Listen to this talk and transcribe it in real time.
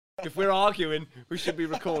If we're arguing, we should be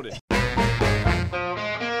recording.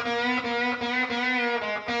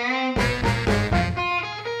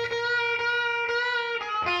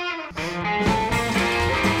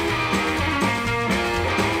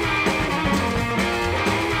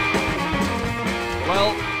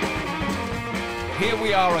 Well, here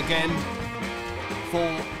we are again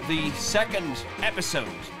for the second episode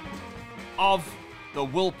of the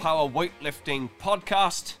Willpower Weightlifting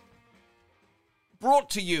Podcast,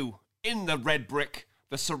 brought to you in the red brick,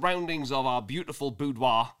 the surroundings of our beautiful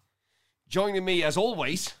boudoir. Joining me as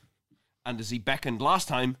always, and as he beckoned last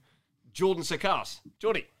time, Jordan Sakars.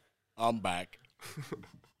 Jordy. I'm back.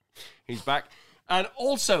 He's back. And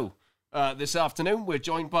also, this afternoon, we're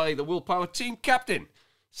joined by the Willpower team captain,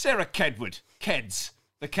 Sarah Kedwood. Keds,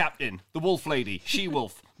 the captain, the wolf lady,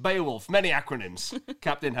 she-wolf, Beowulf, many acronyms.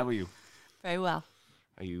 Captain, how are you? Very well.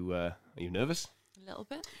 Are you nervous? A little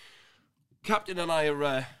bit. Captain and I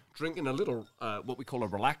are drinking a little, what we call a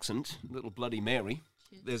relaxant, little Bloody Mary.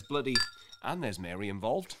 Cheers. There's Bloody and there's Mary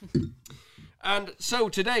involved. And so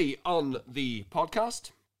today on the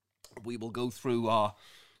podcast, we will go through our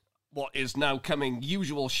what is now coming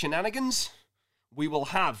usual shenanigans. We will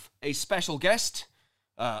have a special guest,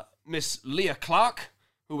 Miss Leah Clark,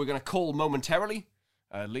 who we're going to call momentarily.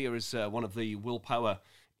 Leah is one of the Willpower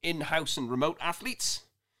in-house and remote athletes.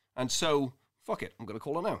 And so, fuck it, I'm going to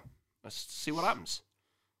call her now. Let's see what happens.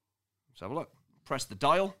 Let's have a look. Press the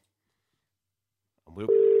dial. And we'll...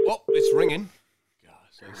 Oh, it's ringing.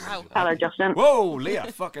 Wow. Hello, Justin. Whoa,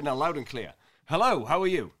 Leah, fucking loud and clear. Hello, how are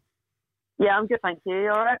you? Yeah, I'm good, thank you. You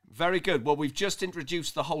all right? Very good. Well, we've just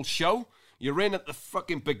introduced the whole show. You're in at the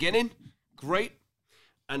fucking beginning. Great.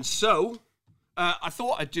 And so, I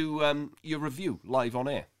thought I'd do your review live on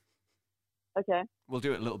air. Okay. We'll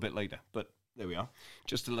do it a little bit later, but there we are,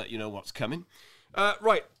 just to let you know what's coming.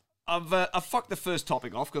 Right, I've fucked the first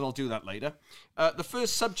topic off because I'll do that later. The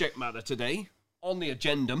first subject matter today on the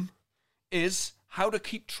agenda is how to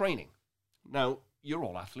keep training. Now, you're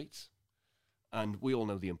all athletes, and we all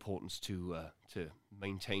know the importance to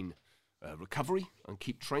maintain recovery and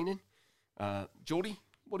keep training. Geordie,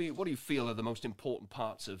 what do you feel are the most important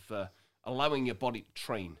parts of allowing your body to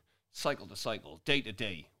train, cycle to cycle, day to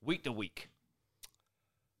day, week to week?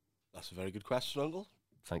 That's a very good question, Uncle.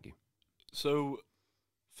 Thank you. So,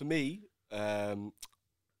 for me, I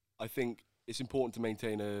think it's important to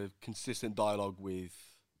maintain a consistent dialogue with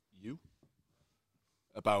you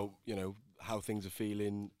about, how things are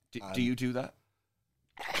feeling. Do you do that?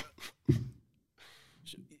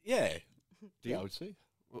 Yeah. Yeah, I would say.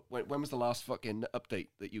 When was the last fucking update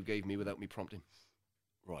that you gave me without me prompting?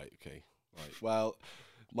 Right, okay. Right. Well,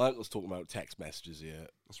 my uncle's talking about text messages here.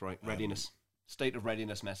 That's right, readiness. State of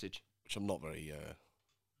readiness message. Which I'm not very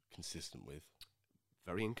consistent with.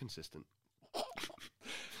 Very inconsistent.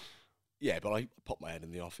 Yeah, but I pop my head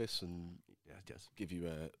in the office and give you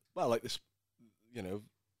like this,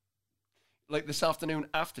 Like this afternoon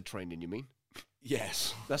after training, you mean?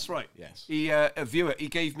 Yes. That's right. Yes. A viewer, he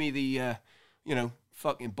gave me the,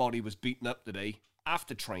 fucking body was beaten up today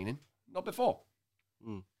after training, not before.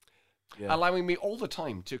 Mm. Yeah. Allowing me all the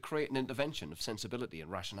time to create an intervention of sensibility and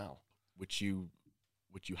rationale. Which you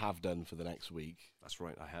have done for the next week. That's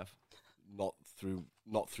right, I have. Not through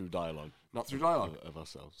dialogue. Not through dialogue. Of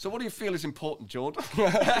ourselves. So what do you feel is important, Jordan?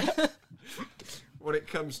 When it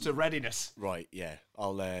comes to readiness? Right, yeah.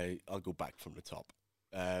 I'll go back from the top.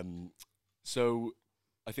 So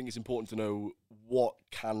I think it's important to know what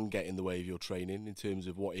can get in the way of your training in terms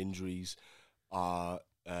of what injuries are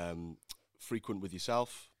frequent with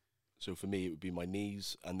yourself. So for me, it would be my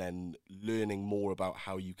knees, and then learning more about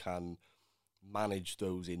how you can manage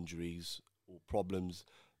those injuries or problems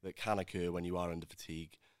that can occur when you are under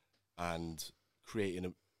fatigue, and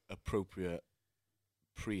creating appropriate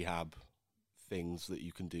prehab things that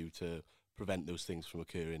you can do to prevent those things from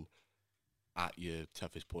occurring at your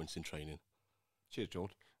toughest points in training. Cheers,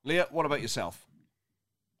 George. Leah, what about yourself?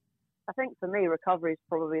 I think for me, recovery is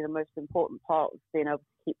probably the most important part of being able to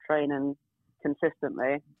keep training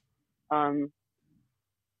consistently.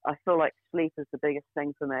 I feel like sleep is the biggest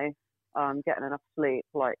thing for me. Getting enough sleep,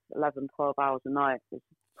 like 11, 12 hours a night, is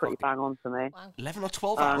pretty bang on for me. Wow. 11 or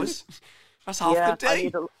 12 hours? That's half the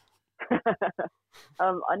day.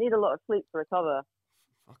 I need a lot of sleep to recover.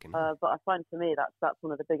 Fucking But I find for me that's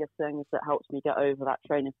one of the biggest things that helps me get over that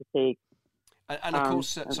training fatigue. And of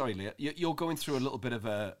course, sorry, Leah, you're going through a little bit of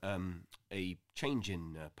a change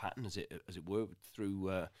in pattern, as it were,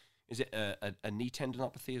 through. Is it a knee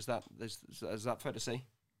tendinopathy? Is that fair to say?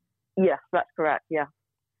 Yes, that's correct. Yeah.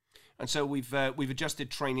 And so we've adjusted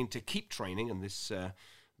training to keep training, and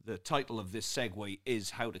the title of this segue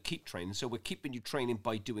is how to keep training. So we're keeping you training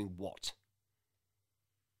by doing what?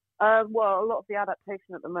 Well, a lot of the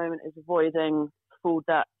adaptation at the moment is avoiding full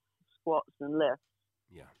depth squats and lifts.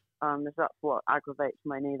 Yeah. As that's what aggravates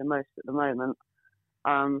my knee the most at the moment.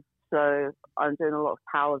 So I'm doing a lot of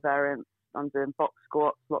power variants. I'm doing box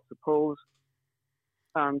squats, lots of pulls,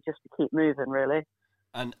 just to keep moving, really.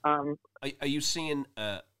 And are you seeing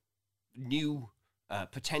new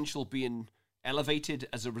potential being elevated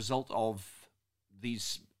as a result of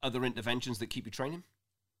these other interventions that keep you training?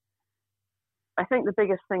 I think the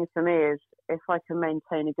biggest thing for me is if I can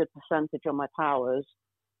maintain a good percentage on my powers,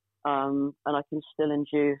 and I can still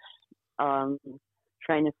induce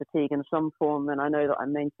training fatigue in some form, then I know that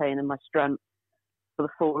I'm maintaining my strength for the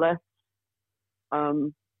full lift.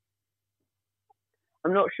 I'm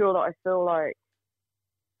not sure that I feel like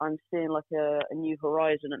I'm seeing like a new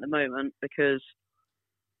horizon at the moment, because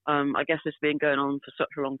I guess it's been going on for such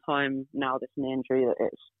a long time now, this knee injury, that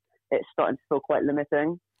it's starting to feel quite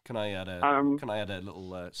limiting. Can I add a little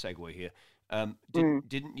segue here?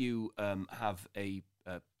 Didn't you have a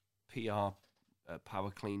PR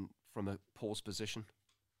power clean from a pause position?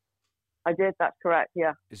 I did. That's correct.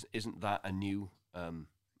 Yeah. Isn't that a new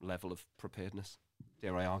level of preparedness?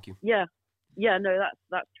 Dare I argue? Yeah. No,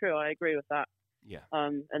 that's true. I agree with that. Yeah.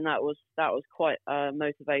 And that was quite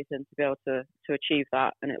motivating to be able to achieve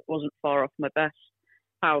that, and it wasn't far off my best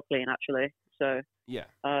power clean actually. So yeah,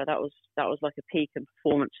 that was like a peak in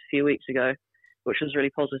performance a few weeks ago, which was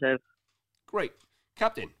really positive. Great,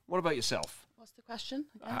 Captain. What about yourself? What's the question?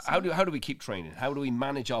 How do we keep training? How do we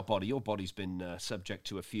manage our body? Your body's been subject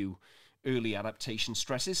to a few early adaptation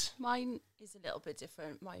stresses. Mine is a little bit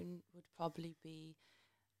different. Mine would probably be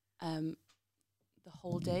the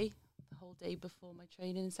whole day before my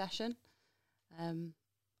training session.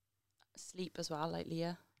 Sleep as well, like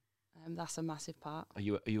Leah. That's a massive part. Are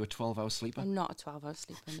you a 12-hour sleeper? I'm not a 12-hour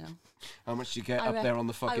sleeper, no. How much do you get up there on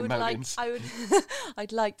the fucking mountains?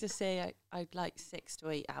 I'd like to say I'd like 6 to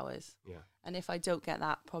 8 hours. Yeah. And if I don't get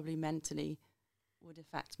that, probably mentally would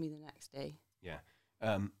affect me the next day. Yeah.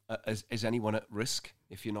 Is anyone at risk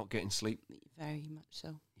if you're not getting sleep? Very much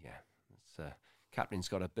so. Yeah. Catherine's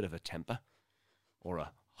got a bit of a temper, or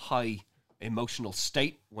a high emotional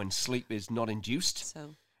state when sleep is not induced.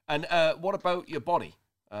 So. And what about your body?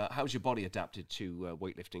 How's your body adapted to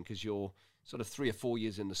weightlifting? Because you're sort of 3 or 4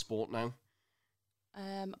 years in the sport now.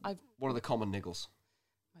 What are the common niggles?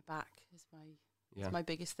 My back is my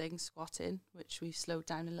biggest thing. Squatting, which we've slowed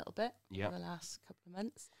down a little bit for the last couple of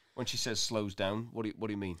months. When she says slows down, what do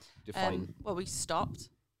you mean? Define. Well, we stopped.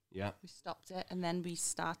 Yeah. We stopped it, and then we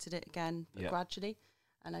started it again, but gradually,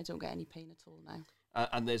 and I don't get any pain at all now.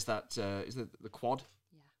 And there's that. Is the quad?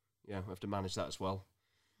 Yeah. Yeah, we have to manage that as well.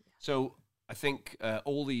 Yeah. So I think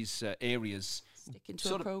all these areas stick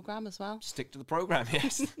into a program as well. Stick to the program,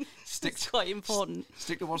 yes. It's quite important.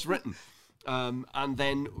 Stick to what's written, and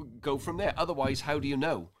then go from there. Otherwise, how do you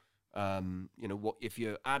know? What if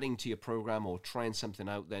you're adding to your program or trying something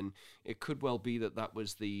out? Then it could well be that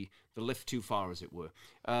was the lift too far, as it were.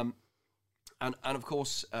 And of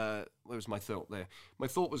course, where was my thought there? My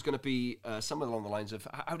thought was going to be somewhere along the lines of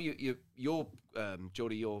how do your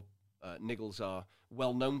Jody, your niggles are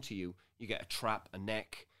well known to you. You get a trap, a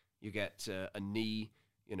neck, you get a knee.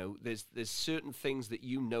 There's certain things that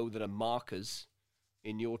that are markers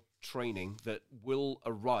in your training that will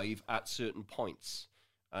arrive at certain points.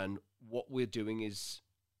 And what we're doing is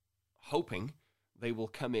hoping they will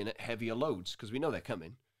come in at heavier loads, because we know they're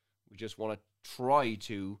coming. We just want to try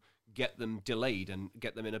to get them delayed and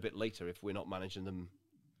get them in a bit later if we're not managing them,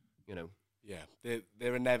 Yeah,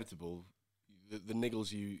 they're inevitable. The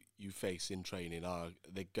niggles you face in training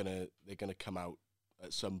they're gonna come out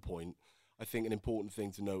at some point. I think an important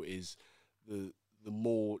thing to note is the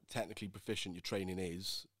more technically proficient your training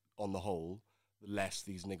is on the whole, the less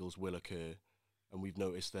these niggles will occur. And we've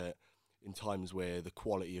noticed that in times where the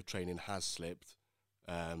quality of training has slipped,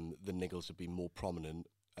 the niggles have been more prominent.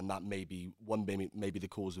 And that may be the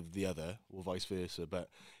cause of the other, or vice versa. But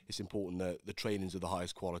it's important that the training's of the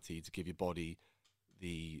highest quality to give your body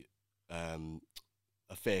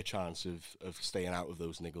a fair chance of staying out of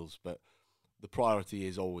those niggles. But the priority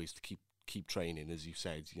is always to keep training, as you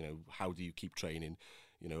said. How do you keep training?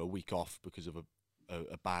 A week off because of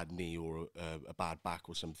a bad knee or a bad back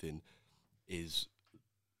or something is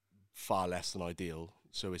far less than ideal.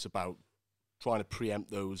 So it's about trying to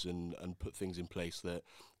preempt those and put things in place that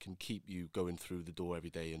can keep you going through the door every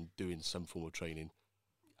day and doing some form of training.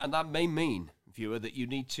 And that may mean, viewer, that you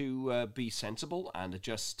need to be sensible and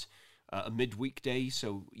adjust a midweek day,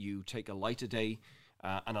 so you take a lighter day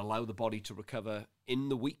and allow the body to recover in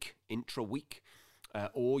the week, intra-week.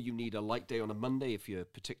 or you need a light day on a Monday if you're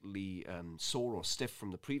particularly sore or stiff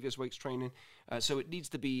from the previous week's training. So it needs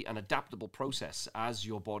to be an adaptable process as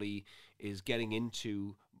your body is getting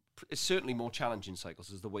into certainly more challenging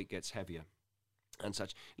cycles as the weight gets heavier and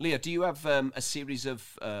such. Leah, do you have a series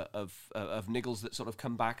of niggles that sort of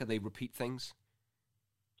come back? Are they repeat things?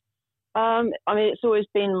 I mean, it's always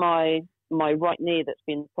been my right knee that's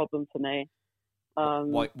been the problem for me.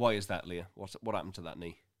 Why is that, Leah? What happened to that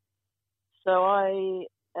knee? So I,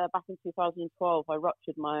 back in 2012, I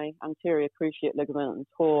ruptured my anterior cruciate ligament and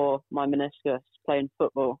tore my meniscus playing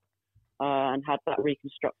football, and had that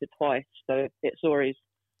reconstructed twice. So it's always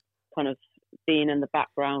kind of been in the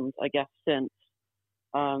background, I guess, since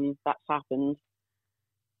that's happened.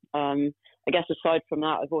 I guess aside from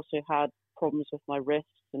that, I've also had problems with my wrists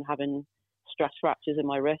and having stress fractures in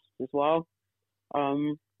my wrists as well.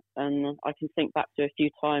 And I can think back to a few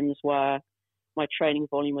times where my training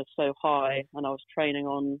volume was so high and I was training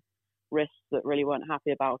on wrists that really weren't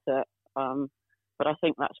happy about it. But I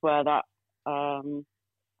think that's where that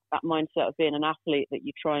mindset of being an athlete, that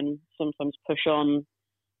you try and sometimes push on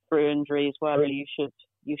through injuries, where really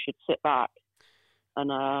you should sit back and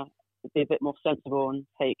be a bit more sensible and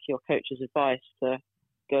take your coach's advice to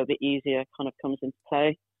go a bit easier, kind of comes into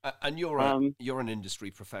play. And you're an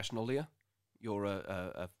industry professional, Leah. You're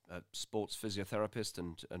a sports physiotherapist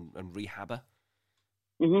and rehabber.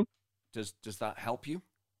 Mm-hmm. Does that help you?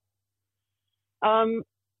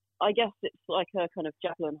 I guess it's like a kind of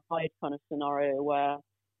Jekyll and Hyde kind of scenario where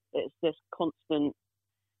it's this constant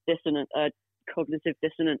cognitive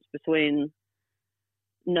dissonance between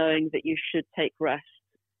knowing that you should take rest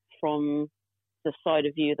from the side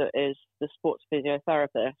of you that is the sports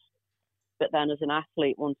physiotherapist, but then as an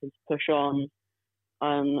athlete wanting to push on,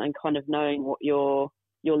 and kind of knowing what your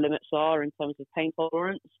limits are in terms of pain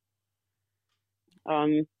tolerance.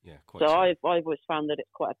 So I've always found that it's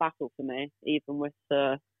quite a battle for me, even with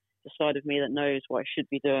the side of me that knows what I should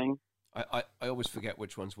be doing. I always forget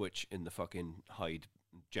which one's which in the fucking Hyde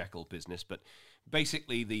Jekyll business, but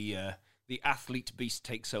basically the athlete beast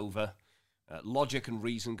takes over, logic and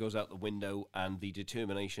reason goes out the window, and the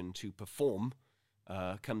determination to perform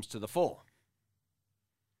comes to the fore.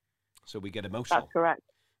 So we get emotional. That's correct.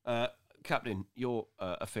 Captain, you're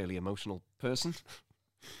a fairly emotional person.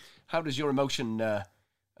 How does your emotion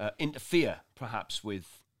interfere, perhaps,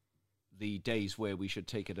 with the days where we should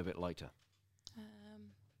take it a bit lighter?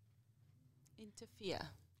 Interfere?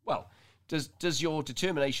 Well, does your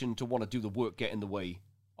determination to want to do the work get in the way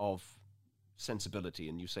of sensibility,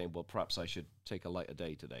 and you saying, well, perhaps I should take a lighter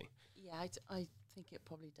day today? Yeah, I think it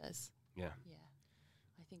probably does. Yeah.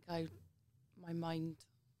 I think my mind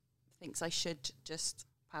thinks I should just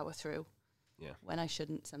power through. Yeah. When I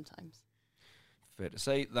shouldn't sometimes. Fair to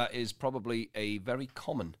say that is probably a very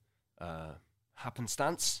common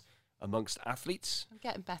happenstance amongst athletes. I'm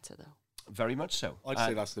getting better though. Very much so. I'd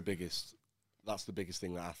say that's the biggest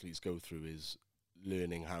thing that athletes go through, is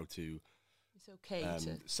learning how to it's okay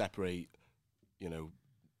to separate,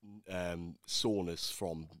 soreness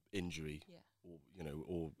from injury,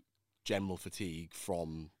 or general fatigue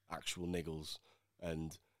from actual niggles.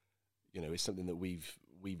 And it's something that we've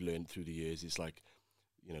learned through the years. It's like,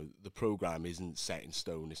 the program isn't set in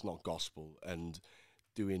stone. It's not gospel. And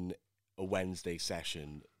doing a Wednesday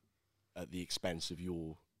session at the expense of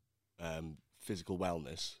your physical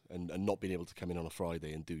wellness, and not being able to come in on a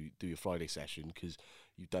Friday and do your Friday session because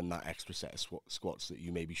you've done that extra set of squats that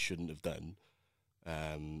you maybe shouldn't have done.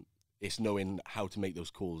 It's knowing how to make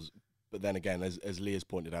those calls. But then again, as Leah's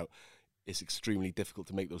pointed out, it's extremely difficult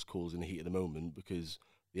to make those calls in the heat of the moment, because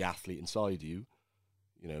the athlete inside you,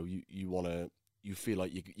 you feel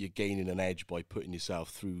like you're gaining an edge by putting yourself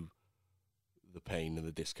through the pain and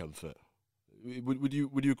the discomfort. Would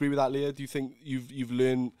you agree with that, Leah? Do you think you've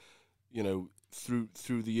learned,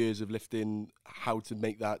 through the years of lifting, how to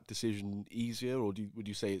make that decision easier, or would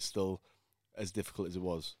you say it's still as difficult as it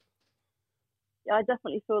was? Yeah, I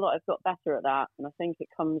definitely feel that I've got better at that, and I think it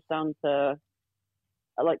comes down to,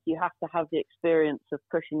 like, you have to have the experience of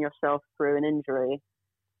pushing yourself through an injury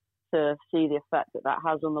to see the effect that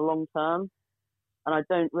has on the long term. And I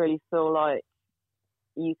don't really feel like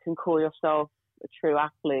you can call yourself a true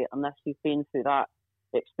athlete unless you've been through that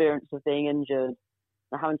experience of being injured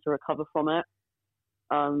and having to recover from it.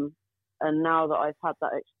 And now that I've had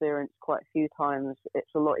that experience quite a few times,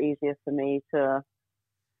 it's a lot easier for me to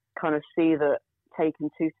kind of see that taking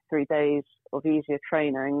 2 to 3 days of easier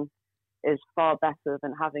training is far better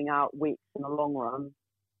than having out weeks in the long run.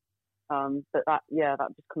 But that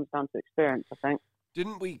just comes down to experience, I think.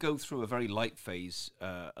 Didn't we go through a very light phase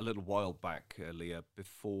a little while back, Leah,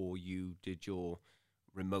 before you did your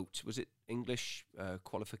remote, was it English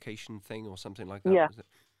qualification thing or something like that? Yeah. Was it?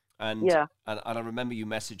 And, Yeah. and I remember you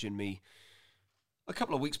messaging me a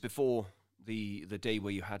couple of weeks before the day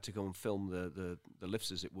where you had to go and film the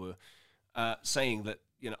lifts, as it were, saying that,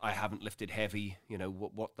 I haven't lifted heavy,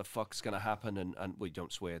 what the fuck's going to happen? And we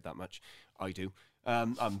don't swear that much. I do.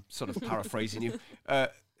 I'm sort of paraphrasing you.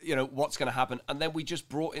 What's going to happen? And then we just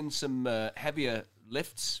brought in some heavier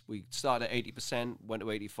lifts. We started at 80%, went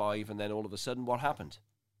to 85, and then all of a sudden, what happened?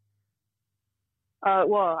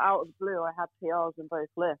 Well, out of the blue, I had PRs in both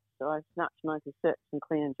lifts. So I snatched 96 and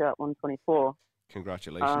clean and jerk 124.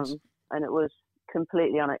 Congratulations. And it was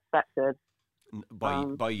completely unexpected.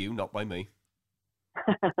 By you, not by me.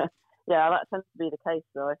 Yeah, that tends to be the case,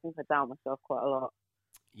 though. I think I doubt myself quite a lot.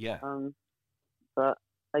 Yeah. But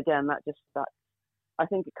again, that I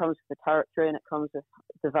think it comes with the territory, and it comes with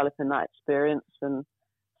developing that experience. And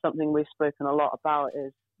something we've spoken a lot about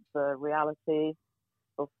is the reality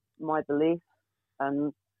of my belief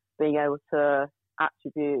and being able to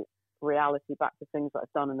attribute reality back to things that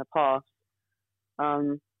I've done in the past.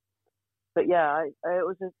 But yeah, it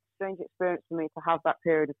was a strange experience for me to have that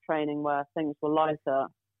period of training where things were lighter,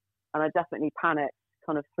 and I definitely panicked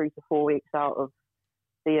kind of 3 to 4 weeks out of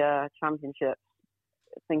the championships,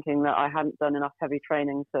 thinking that I hadn't done enough heavy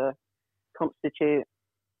training to constitute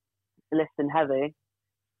lifting heavy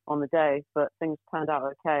on the day, but things turned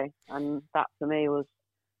out okay, and that for me was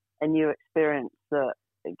a new experience that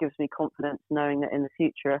it gives me confidence knowing that in the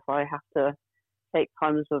future, if I have to take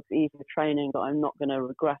times of easier training, that I'm not going to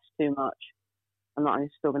regress too much and that I'm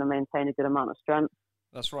still going to maintain a good amount of strength.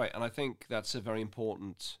 That's right. And I think that's a very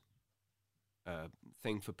important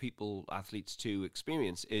thing for athletes to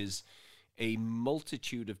experience, is a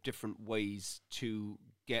multitude of different ways to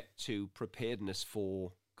get to preparedness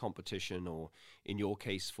for competition, or in your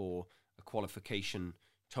case, for a qualification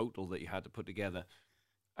total that you had to put together.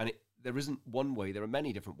 And there isn't one way. There are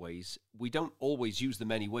many different ways. We don't always use the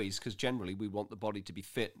many ways because generally we want the body to be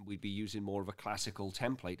fit. We'd be using more of a classical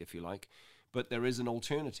template, if you like. But there is an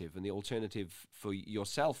alternative, and the alternative for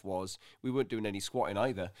yourself was we weren't doing any squatting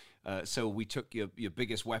either. So we took your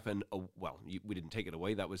biggest weapon. We didn't take it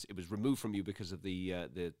away. It was removed from you because of the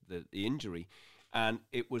injury, and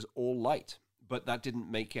it was all light. But that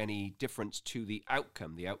didn't make any difference to the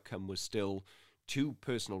outcome. The outcome was still 2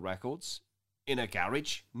 personal records in a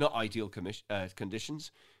garage, not ideal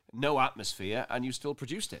conditions, no atmosphere, and you still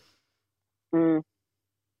produced it. Mm.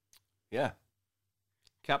 Yeah.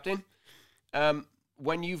 Captain,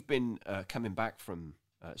 when you've been coming back from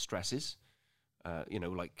stresses,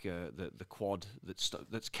 like the quad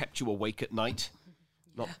that's kept you awake at night,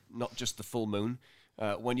 not just the full moon,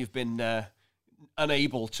 when you've been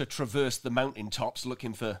unable to traverse the mountaintops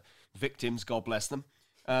looking for victims, God bless them,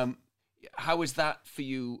 how is that for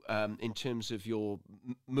you in terms of your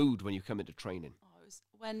mood when you come into training? It was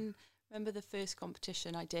remember the first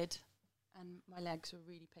competition I did, and my legs were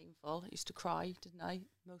really painful. I used to cry, didn't I,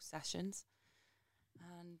 most sessions.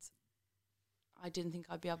 And I didn't think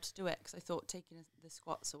I'd be able to do it because I thought taking the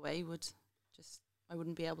squats away I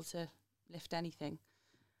wouldn't be able to lift anything.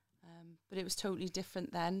 But it was totally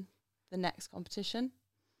different then, the next competition,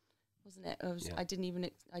 wasn't it? I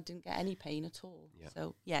didn't get any pain at all. Yeah.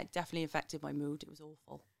 So yeah, it definitely affected my mood. It was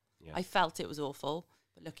awful. Yeah. I felt it was awful,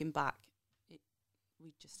 but looking back,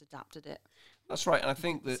 we just adapted it. That's right. And I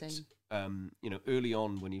think that, early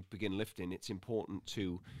on when you begin lifting, it's important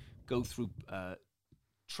to go through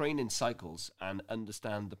training cycles and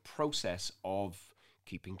understand the process of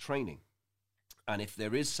keeping training. And if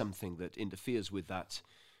there is something that interferes with that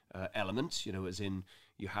element, as in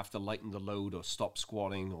you have to lighten the load or stop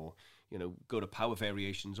squatting or, go to power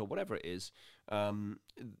variations or whatever it is,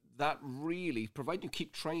 that really, provided you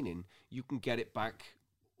keep training, you can get it back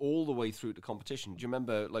all the way through to competition. Do you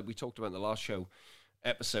remember, like we talked about in the last show,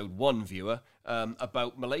 episode 1, viewer,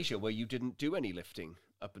 about Malaysia, where you didn't do any lifting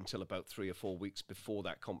up until about 3 or 4 weeks before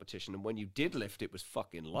that competition. And when you did lift, it was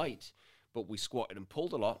fucking light, but we squatted and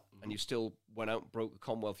pulled a lot, and you still went out and broke the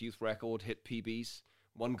Commonwealth Youth record, hit PBs,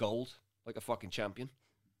 won gold, like a fucking champion.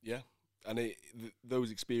 Yeah, and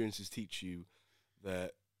those experiences teach you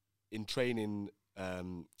that in training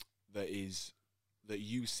that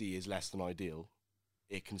you see as less than ideal,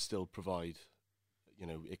 it can still provide,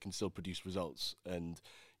 it can still produce results. And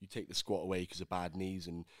you take the squat away because of bad knees,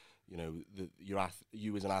 and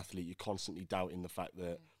you as an athlete, you're constantly doubting the fact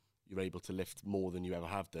that you're able to lift more than you ever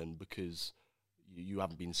have done because you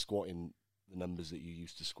haven't been squatting the numbers that you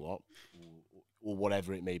used to squat, or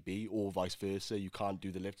whatever it may be, or vice versa. You can't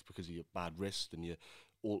do the lifts because of your bad wrist, and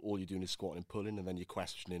all you're doing is squatting and pulling, and then you're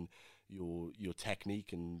questioning your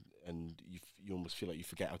technique, and you almost feel like you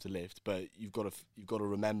forget how to lift. But you've got to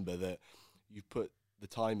remember that you've put the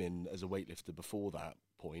time in as a weightlifter before that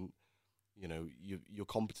point. You know, you're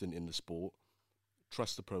competent in the sport.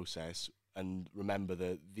 Trust the process, and remember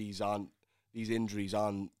that these injuries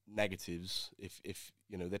aren't negatives. If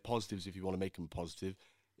you know, they're positives, if you want to make them positive.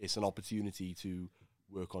 It's an opportunity to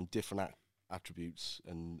work on different attributes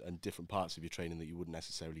and different parts of your training that you wouldn't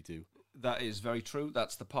necessarily do. That is very true.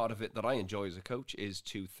 That's the part of it that I enjoy as a coach, is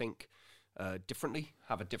to think differently,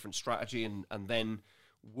 have a different strategy, and then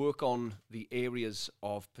work on the areas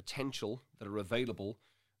of potential that are available.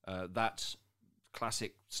 That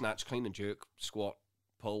classic snatch, clean and jerk, squat,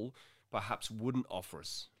 pull perhaps wouldn't offer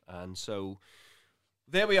us. And so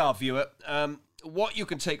there we are, viewer. What you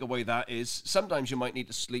can take away that is sometimes you might need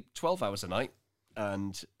to sleep 12 hours a night,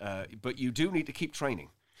 and but you do need to keep training,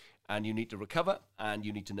 and you need to recover, and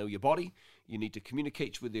you need to know your body. You need to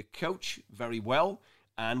communicate with your coach very well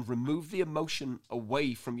and remove the emotion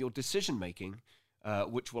away from your decision making,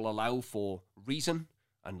 which will allow for reason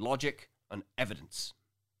and logic and evidence.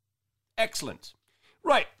 Excellent.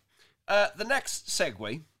 Right. The next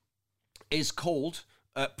segue is called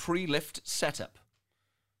pre-lift setup.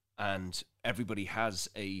 And everybody has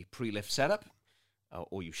a pre-lift setup,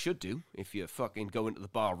 or you should do. If you fucking go into the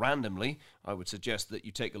bar randomly, I would suggest that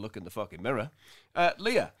you take a look in the fucking mirror.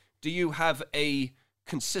 Leah, do you have a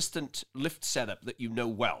consistent lift setup that you know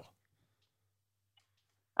well?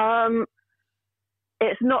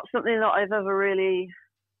 It's not something that I've ever really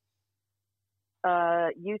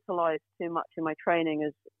utilized too much in my training,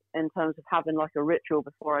 as in terms of having like a ritual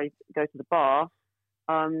before I go to the bar.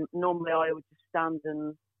 Normally I would just stand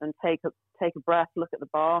and take a breath, look at the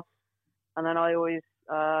bar, and then I always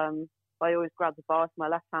grab the bar with my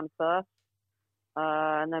left hand first,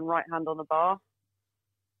 and then right hand on the bar,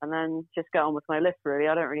 and then just get on with my lift. Really,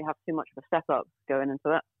 I don't really have too much of a setup going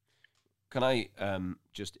into it. Can I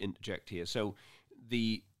just interject here? So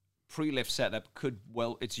the pre-lift setup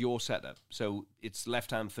it's your setup. So it's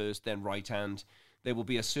left hand first, then right hand. There will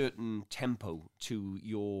be a certain tempo to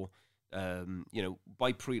your,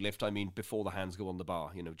 by pre-lift, I mean before the hands go on the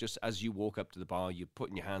bar. You know, just as you walk up to the bar, you're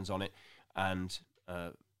putting your hands on it, and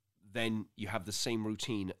then you have the same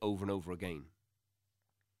routine over and over again.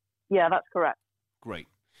 Yeah, that's correct. Great.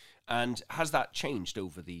 And has that changed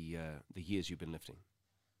over the years you've been lifting?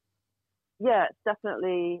 Yeah,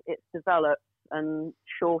 it's developed and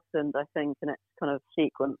shortened, I think, in its kind of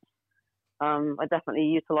sequence. I definitely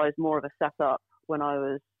utilised more of a setup when I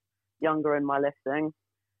was younger in my lifting,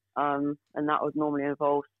 and that would normally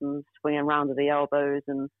involve some swinging around with the elbows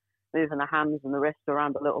and moving the hands and the wrists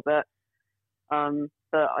around a little bit.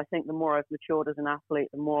 But I think the more I've matured as an athlete,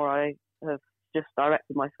 the more I have just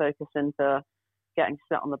directed my focus into getting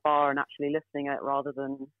set on the bar and actually lifting it rather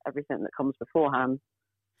than everything that comes beforehand.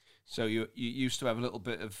 So you used to have a little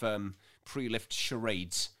bit of pre-lift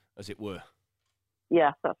charades, as it were.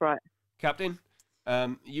 Yeah, that's right. Captain,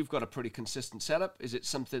 you've got a pretty consistent setup. Is it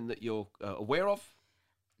something that you're aware of?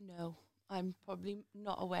 No, I'm probably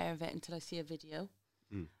not aware of it until I see a video.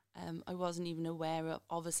 Mm. I wasn't even aware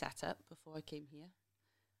of a setup before I came here.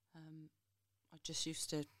 I just used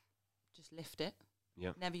to just lift it.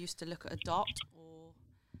 Yeah. Never used to look at a dot or.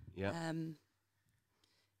 Yeah.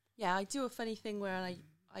 Yeah, I do a funny thing where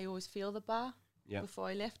I always feel the bar before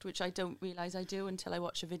I lift, which I don't realise I do until I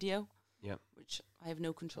watch a video. Yeah. Which I have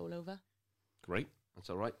no control over. Great. That's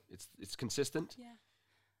all right. It's consistent. Yeah.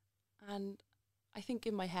 And I think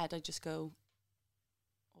in my head I just go,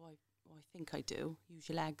 I think I do. Use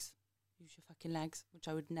your legs. Use your fucking legs, which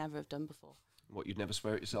I would never have done before. What, you'd never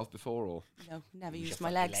swear at yourself before, or? No, never Use used your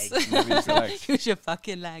my fucking legs. Never used your legs. Use your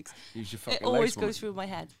fucking legs. Use your fucking It legs. always woman. goes through my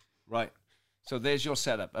head. Right. So there's your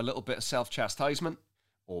setup. A little bit of self-chastisement,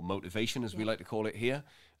 or motivation, as we like to call it here.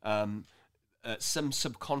 Some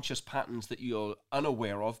subconscious patterns that you're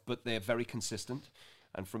unaware of, but they're very consistent.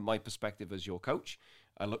 And from my perspective as your coach,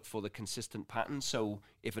 I look for the consistent pattern. So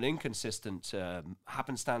if an inconsistent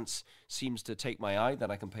happenstance seems to take my eye,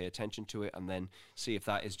 then I can pay attention to it and then see if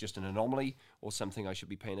that is just an anomaly or something I should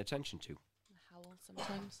be paying attention to. I howl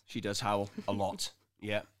sometimes. She does howl a lot.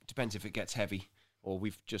 Yeah, depends if it gets heavy or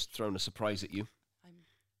we've just thrown a surprise at you. I'm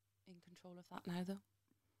in control of that now, though.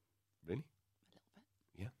 Really? A little bit.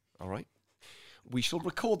 Yeah, all right. We shall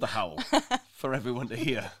record the howl for everyone to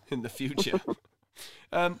hear in the future.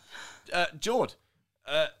 Jord,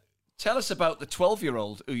 tell us about the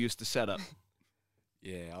 12-year-old who used to set up.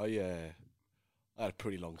 Yeah, I had a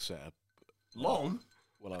pretty long setup. Long?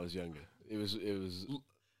 When I was younger. It was.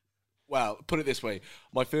 Well, put it this way.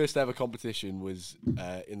 My first ever competition was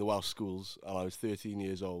in the Welsh schools, and I was 13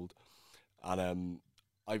 years old. And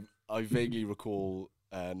I vaguely recall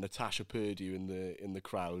Natasha Purdue in the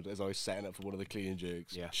crowd as I was setting up for one of the clean and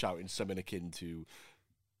jerks, shouting something akin to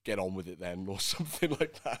 "Get on with it, then" or something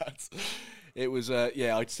like that. It was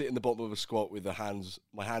I'd sit in the bottom of a squat with my hands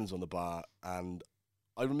on the bar, and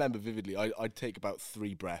I remember vividly. I'd take about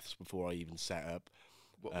 3 breaths before I even set up.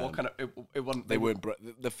 What kind of? It wasn't. They weren't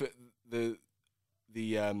the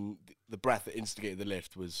breath that instigated the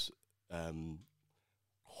lift was.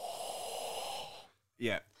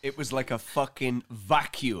 Yeah, it was like a fucking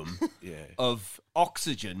vacuum of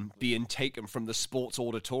oxygen being taken from the sports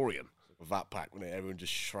auditorium. A vat pack, when everyone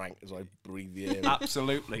just shrank as I breathed the air.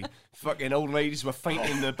 Absolutely. Fucking old ladies were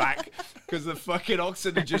fainting in the back because the fucking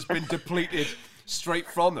oxygen had just been depleted straight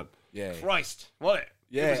from them. Yeah. Christ, what?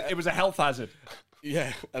 Yeah. It was a health hazard.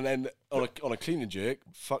 Yeah, and then on a clean and jerk,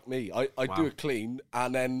 fuck me, I'd do a clean,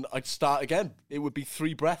 and then I'd start again. It would be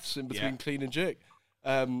 3 breaths in between clean and jerk.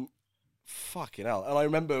 Fucking hell. And I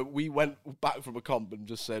remember we went back from a comp and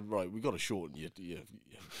just said, right, we've got to shorten your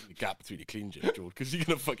gap between your clean jerk, George, because you're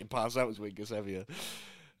going to fucking pass out as weight gets heavier.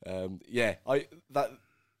 That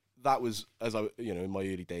was, as I, in my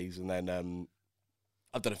early days. And then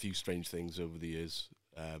I've done a few strange things over the years.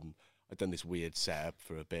 I'd done this weird setup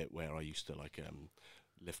for a bit where I used to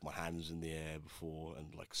lift my hands in the air before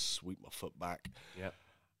and sweep my foot back. Yeah.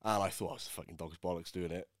 And I thought I was the fucking dog's bollocks doing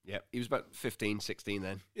it. Yeah, he was about 15, 16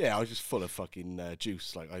 then. Yeah, I was just full of fucking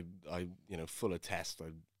juice. Full of test.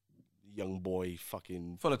 Young boy,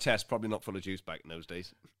 fucking full of test, probably not full of juice back in those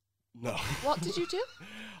days. No. What did you do?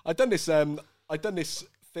 I'd done this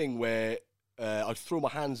thing where I'd throw my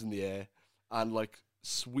hands in the air and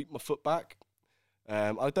sweep my foot back.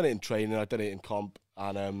 I'd done it in training. I'd done it in comp,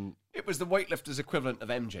 and it was the weightlifter's equivalent of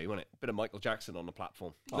MJ, wasn't it? A bit of Michael Jackson on the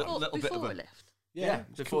platform. Before Bit of a lift. Yeah,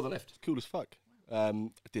 before the lift. Cool as fuck. I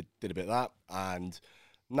did a bit of that, and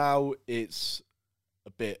now it's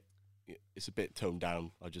a bit toned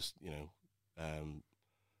down. I just a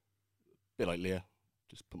bit like Leah,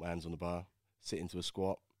 just put my hands on the bar, sit into a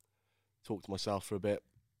squat, talk to myself for a bit,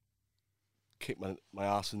 kick my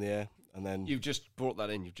ass in the air, and then you've just brought that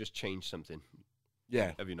in. You've just changed something.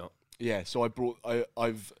 Yeah, have you not? Yeah. So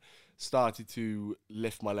I've started to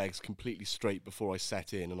lift my legs completely straight before I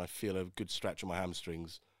set in, and I feel a good stretch on my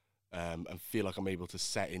hamstrings, and feel like I'm able to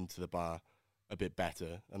set into the bar a bit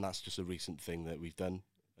better. And that's just a recent thing that we've done.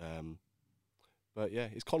 But yeah,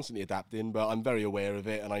 it's constantly adapting, but I'm very aware of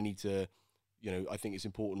it, and I need to, I think it's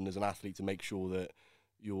important as an athlete to make sure that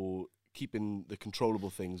you're keeping the controllable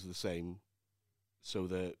things the same so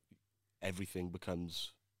that everything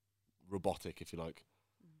becomes robotic, if you like.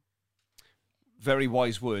 Very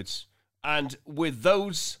wise words. And with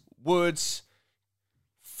those words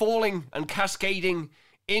falling and cascading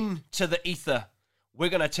into the ether, we're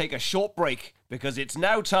going to take a short break because it's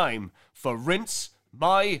now time for Rinse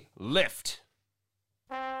My Lift.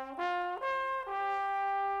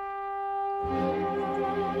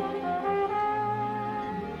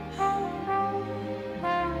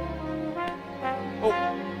 Oh,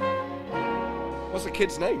 what's the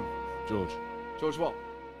kid's name? George. George what?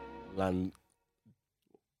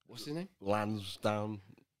 What's his name? Lansdowne.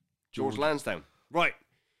 George Lansdowne. Right.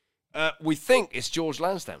 We think it's George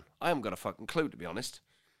Lansdowne. I haven't got a fucking clue, to be honest.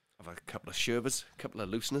 I've had a couple of sherbers, a couple of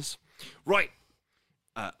looseners. Right.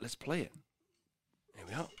 Let's play it. Here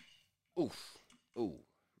we are. Oof. Ooh.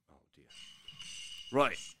 Oh, dear.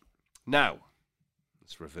 Right. Now,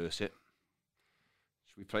 let's reverse it.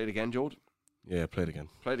 Should we play it again, George? Yeah, play it again.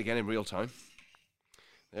 Play it again in real time.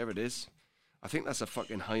 There it is. I think that's a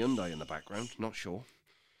fucking Hyundai in the background. Not sure.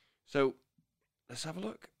 So, let's have a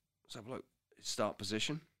look. Start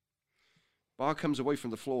position. Bar comes away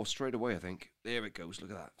from the floor straight away, I think. There it goes.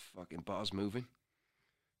 Look at that. Fucking bar's moving.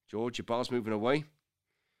 George, your bar's moving away.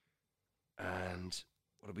 And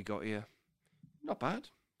what have we got here? Not bad.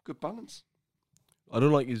 Good balance. I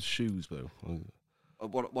don't like his shoes, though.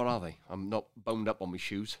 What are they? I'm not boned up on my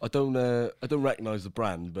shoes. I don't recognise the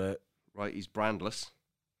brand, but... Right, he's brandless.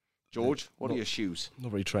 George, what are your shoes?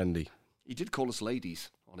 Not very trendy. He did call us ladies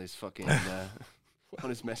on his fucking... on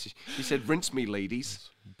his message. He said, rinse me, ladies.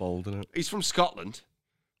 It's bold, isn't it? He's from Scotland.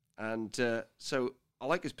 And so I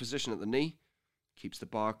like his position at the knee. Keeps the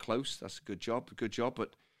bar close. That's a good job.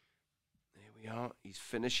 But there we are. He's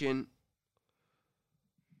finishing.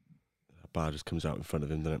 That bar just comes out in front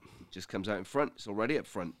of him, doesn't it? Just comes out in front. It's already up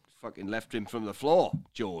front. Fucking left him from the floor,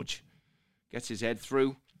 George. Gets his head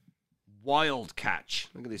through. Wild catch.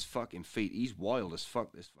 Look at his fucking feet. He's wild as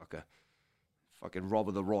fuck, this fucker. Fucking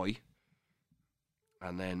Robber the Roy.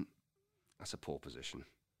 And then, that's a poor position.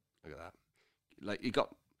 Look at that. Like, you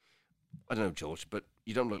got, I don't know, George, but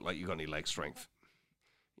you don't look like you got any leg strength.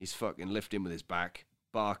 He's fucking lifting with his back.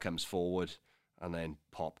 bar comes forward, and then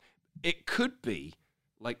pop. It could be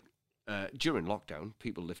like during lockdown,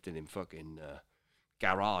 people lifting in fucking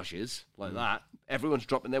garages like that. Everyone's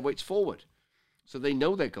dropping their weights forward, so they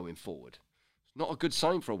know they're going forward. It's not a good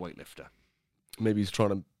sign for a weightlifter. Maybe he's trying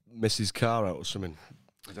to miss his car out or something.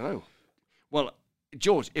 I don't know. Well,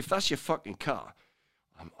 George, if that's your fucking car,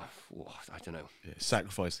 I don't know. Yeah,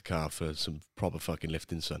 sacrifice the car for some proper fucking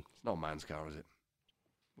lifting, son. It's not a man's car, is it?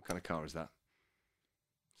 What kind of car is that?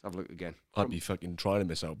 Let's have a look again. I'd be fucking trying to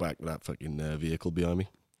miss out back with that fucking vehicle behind me.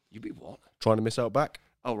 You'd be what? Trying to miss out back?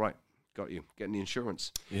 Oh, right. Got you. Getting the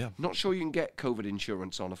insurance. Yeah. Not sure you can get COVID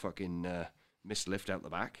insurance on a fucking missed lift out the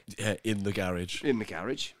back. Yeah, in the garage. In the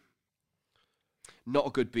garage. Not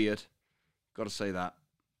a good beard. Got to say that.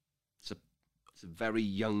 It's a very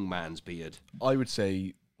young man's beard. I would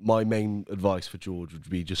say my main advice for George would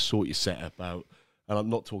be just sort your setup out. And I'm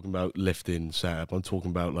not talking about lifting setup. I'm talking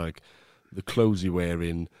about like the clothes you're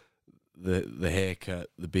wearing, the haircut,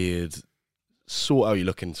 the beard. Sort how you're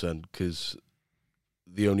looking, son, because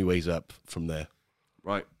the only way's up from there.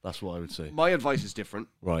 Right. That's what I would say. My advice is different.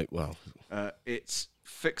 Right, well. It's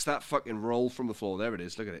fix that fucking roll from the floor. There it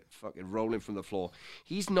is. Look at it. Fucking rolling from the floor.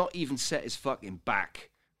 He's not even set his fucking back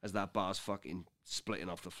as that bar's fucking splitting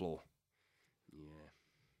off the floor. Yeah.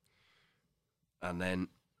 And then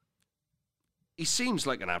he seems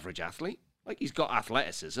like an average athlete. Like he's got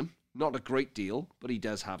athleticism. Not a great deal, but he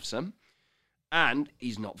does have some. And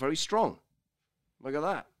he's not very strong. Look at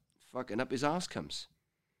that. Fucking up his arse comes.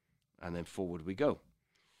 And then forward we go.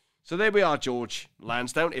 So there we are, George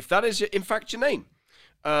Lansdowne. If that is, in fact, your name.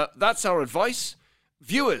 That's our advice.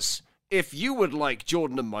 Viewers, if you would like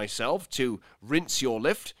Jordan and myself to rinse your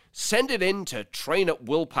lift, send it in to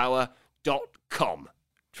train@willpower.com.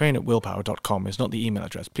 Train@willpower.com is not the email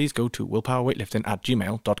address. Please go to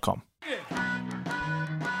willpowerweightlifting@gmail.com.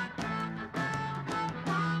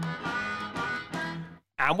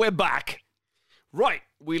 And we're back. Right,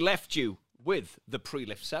 we left you with the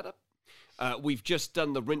pre-lift setup. We've just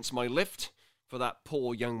done the rinse my lift for that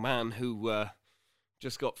poor young man who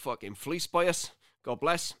just got fucking fleeced by us. God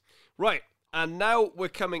bless. Right, and now we're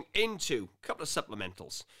coming into a couple of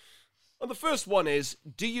supplementals. And the first one is,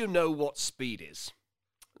 do you know what speed is?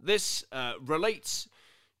 This relates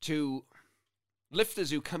to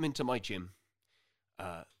lifters who come into my gym.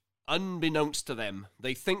 Unbeknownst to them,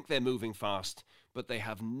 they think they're moving fast, but they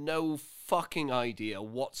have no fucking idea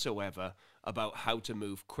whatsoever about how to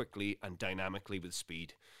move quickly and dynamically with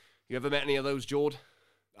speed. You ever met any of those, Jord?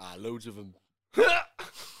 Loads of them.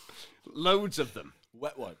 Loads of them.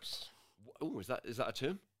 Wet wipes. Oh, is that a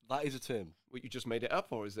term? That is a term. What, you just made it up,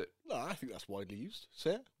 or is it? No, I think that's widely used.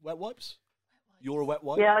 Say it. Wet wipes. You're a wet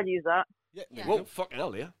wipe? Yeah, I'd use that. Yeah. Yeah. Whoa, fucking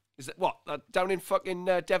hell, yeah. Is that what? Down in fucking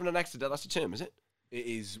Devon and Exeter, that's a term, is it? It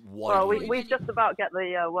is Well, widely we used. just about get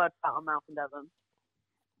the word out of mouth in Devon.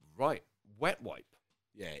 Right. Wet wipe.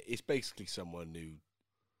 Yeah, it's basically someone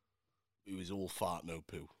who is all fart, no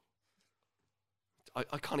poo.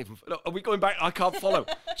 I can't even... No, are we going back? I can't follow.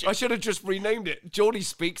 I should have just renamed it. Geordie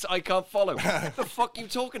speaks, I can't follow. What the fuck are you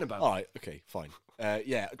talking about? All right, okay, fine.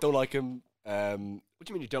 Yeah, don't like them. What do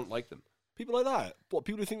you mean you don't like them? People like that. What,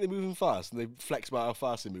 people who think they're moving fast and they flex about how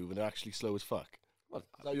fast they move and they're actually slow as fuck. Well, Is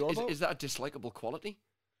that what you're on about? is that a dislikable quality?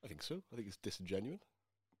 I think so. I think it's disingenuous.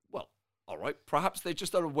 Well, all right. Perhaps they're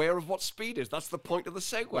just unaware of what speed is. That's the point of the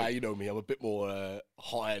segue. Well, you know me, I'm a bit more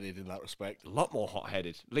hot-headed in that respect. A lot more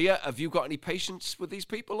hot-headed. Leah, have you got any patience with these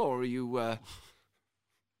people, or are you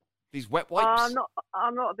these wet wipes?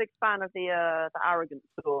 I'm not a big fan of the arrogant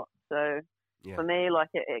sort. So Yeah. for me, like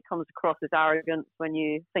it comes across as arrogance when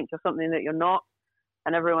you think you're something that you're not,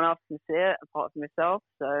 and everyone else can see it apart from yourself.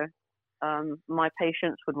 So my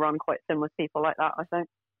patience would run quite thin with people like that, I think.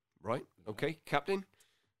 Right. Okay, Captain.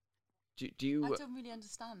 Do you? I don't really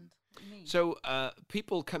understand what you mean. So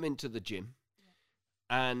people come into the gym,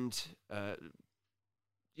 and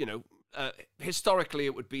historically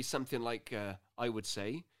it would be something like I would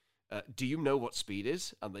say, "Do you know what speed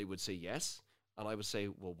is?" And they would say yes, and I would say,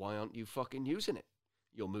 "Well, why aren't you fucking using it?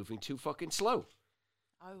 You're moving too fucking slow."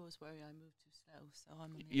 I always worry I move too slow, so I'm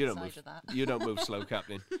on the You don't inside move. of that. You don't move slow,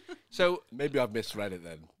 Captain. So Maybe I've misread it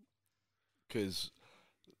then, because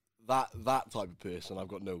that type of person I've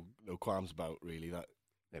got no qualms about really. That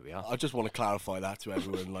there we are. I just want to clarify that to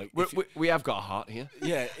everyone. Like, We have got a heart here.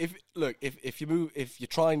 yeah, if you're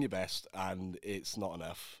trying your best and it's not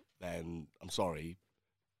enough, then I'm sorry.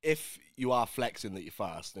 If you are flexing that you're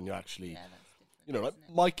fast, then you're actually, Yeah, that's different. like isn't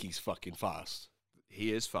it? Mikey's fucking fast.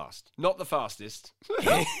 He is fast. Not the fastest.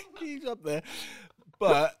 He's up there,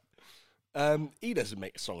 but he doesn't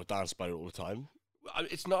make a song and dance about it all the time.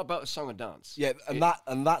 It's not about a song and dance. Yeah,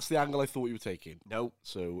 and that's the angle I thought you were taking. No.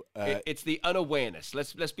 So It's the unawareness.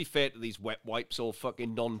 Let's be fair to these wet wipes or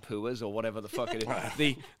fucking non-pooers or whatever the fuck it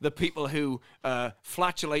is. The people who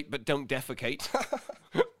flatulate but don't defecate.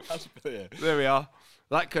 yeah. There we are.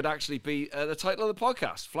 That could actually be the title of the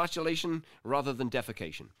podcast: flatulation rather than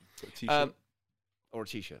defecation. A t-shirt. Or a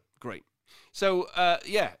t-shirt. Great. So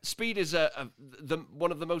speed is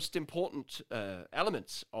one of the most important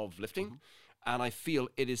elements of lifting, and I feel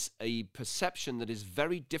it is a perception that is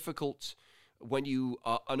very difficult when you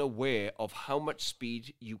are unaware of how much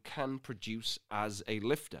speed you can produce as a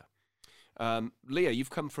lifter. Leah, you've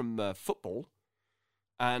come from football,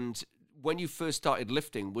 and when you first started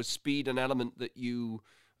lifting, was speed an element that you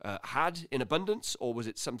had in abundance, or was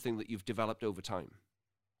it something that you've developed over time?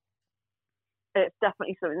 It's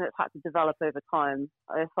definitely something that's had to develop over time.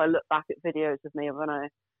 If I look back at videos of me when I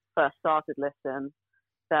first started lifting,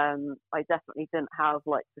 then I definitely didn't have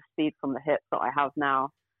like the speed from the hip that I have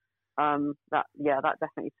now. That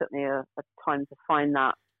definitely took me a time to find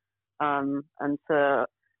that, and to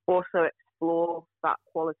also explore that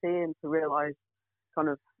quality and to realize kind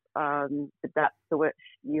of the depth to which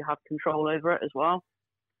you have control over it as well.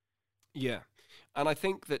 Yeah, and I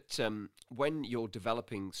think that when you're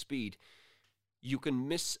developing speed, you can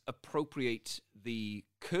misappropriate the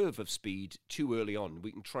curve of speed too early on.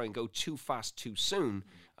 We can try and go too fast too soon,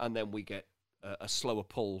 and then we get a slower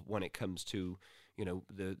pull when it comes to,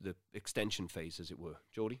 the extension phase, as it were.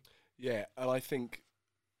 Geordie? Yeah, and I think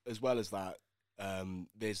as well as that,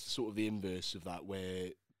 there's sort of the inverse of that, where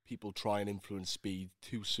people try and influence speed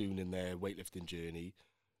too soon in their weightlifting journey,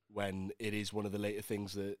 when it is one of the later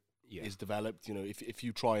things that is developed. If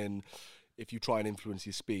you try and influence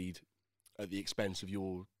your speed at the expense of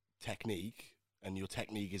your technique, and your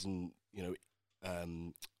technique isn't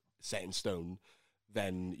set in stone,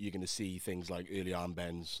 then you're going to see things like early arm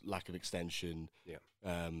bends, lack of extension.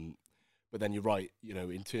 But then you're right,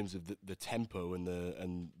 in terms of the tempo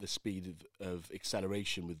and the speed of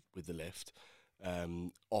acceleration with the lift,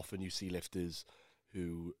 often you see lifters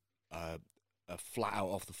who are flat out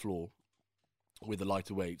off the floor with the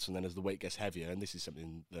lighter weights, and then as the weight gets heavier, and this is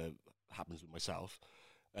something that happens with myself,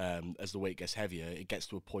 as the weight gets heavier, it gets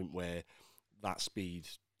to a point where that speed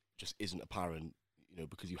just isn't apparent,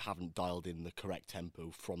 because you haven't dialed in the correct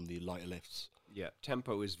tempo from the lighter lifts. Yeah,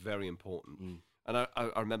 tempo is very important. And I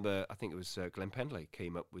remember, I think it was Glenn Pendley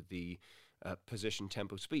came up with the position,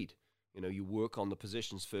 tempo, speed. You work on the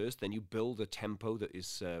positions first, then you build a tempo that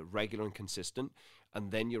is regular and consistent,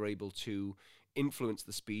 and then you're able to influence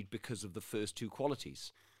the speed because of the first two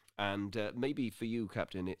qualities. And maybe for you,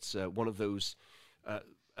 Captain, it's one of those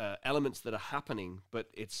elements that are happening, but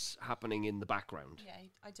it's happening in the background. Yeah,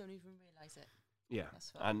 I don't even realise it. Yeah,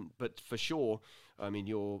 but for sure, I mean,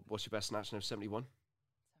 what's your best snatch now? 71?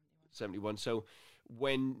 71. So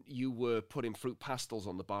when you were putting fruit pastels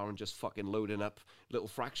on the bar and just fucking loading up little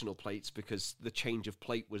fractional plates because the change of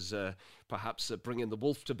plate was perhaps bringing the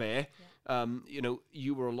wolf to bear,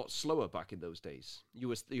 you were a lot slower back in those days.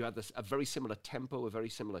 You had a very similar tempo, a very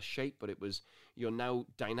similar shape, but you're now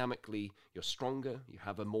dynamically, you're stronger, you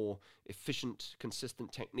have a more efficient,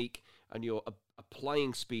 consistent technique, and you're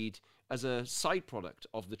applying speed as a side product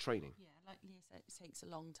of the training. Yeah, like Leah said, it takes a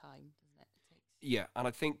long time, doesn't it? Yeah, and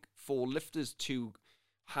I think for lifters to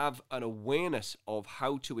have an awareness of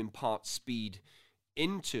how to impart speed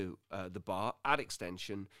into the bar at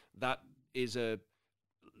extension, that is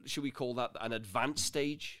should we call that an advanced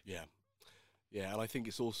stage? Yeah, and I think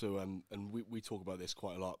it's also, and we talk about this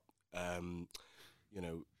quite a lot,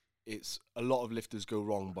 it's a lot of lifters go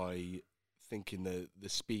wrong by thinking that the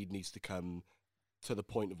speed needs to come to the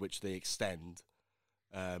point of which they extend,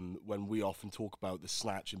 when we often talk about the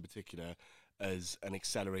snatch in particular as an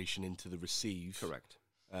acceleration into the receive. Correct.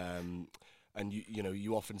 And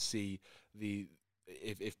you often see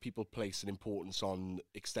if people place an importance on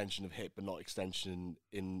extension of hip but not extension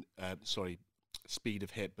in speed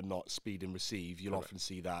of hip but not speed in receive, you'll Correct. often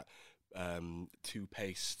see that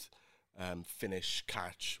two-paced finish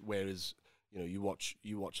catch, whereas you watch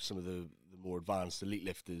some of the more advanced elite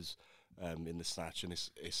lifters in the snatch, and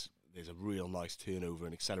there's a real nice turnover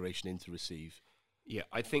and acceleration into receive. Yeah,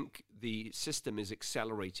 I think the system is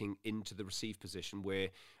accelerating into the receive position, where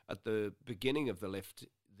at the beginning of the lift,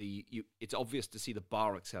 it's obvious to see the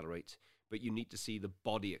bar accelerate, but you need to see the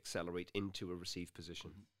body accelerate into a receive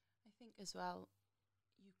position. I think as well,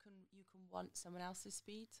 you can want someone else's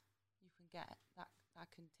speed. You can get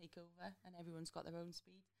that can take over, and everyone's got their own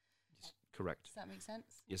speed. Correct. Does that make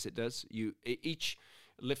sense? Yes, it does. Each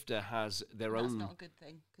lifter has their own. That's not a good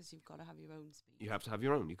thing because you've got to have your own speed. You have to have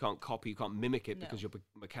your own. You can't copy. You can't mimic it No. because your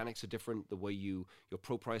mechanics are different. The way your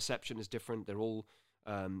proprioception is different. They're all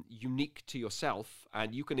unique to yourself,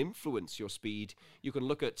 and you can influence your speed. You can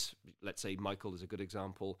look at, let's say, Michael is a good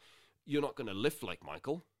example. You're not going to lift like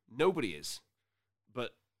Michael. Nobody is,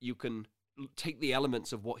 but you can take the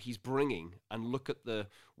elements of what he's bringing and look at the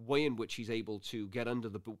way in which he's able to get under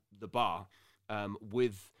the bar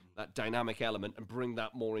with that dynamic element and bring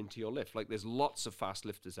that more into your lift. Like there's lots of fast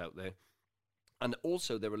lifters out there. And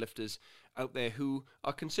also there are lifters out there who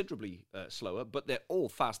are considerably slower, but they're all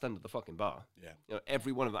fast under the fucking bar. Yeah. You know,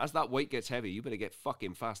 every one of them. As that weight gets heavy, you better get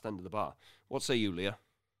fucking fast under the bar. What say you, Leah?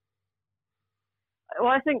 Well,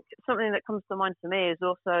 I think something that comes to mind for me is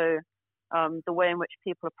also the way in which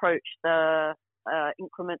people approach the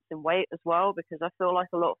increments in weight as well, because I feel like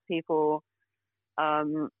a lot of people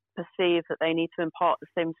perceive that they need to impart the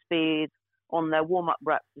same speed on their warm-up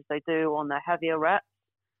reps as they do on their heavier reps.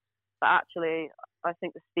 But actually, I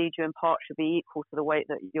think the speed you impart should be equal to the weight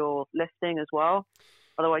that you're lifting as well.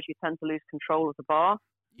 Otherwise, you tend to lose control of the bar.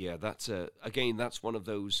 Yeah, that's again, that's one of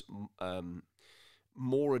those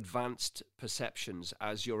more advanced perceptions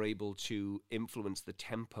as you're able to influence the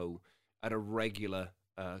tempo at a regular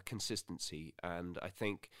consistency. And I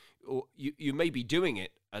think you may be doing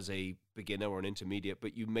it as a beginner or an intermediate,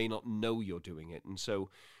 but you may not know you're doing it. And so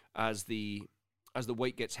as the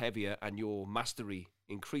weight gets heavier and your mastery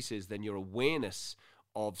increases, then your awareness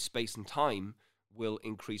of space and time will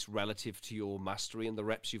increase relative to your mastery and the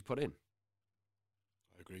reps you've put in.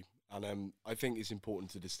 I agree. And I think it's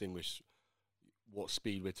important to distinguish what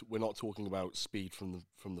speed we're not talking about speed from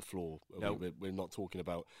the floor. No. We're not talking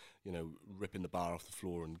about, ripping the bar off the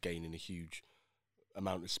floor and gaining a huge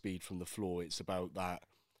amount of speed from the floor. It's about that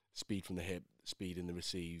speed from the hip, speed in the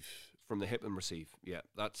receive. From the hip and receive, yeah.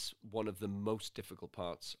 That's one of the most difficult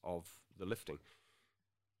parts of the lifting.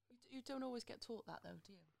 You don't always get taught that, though,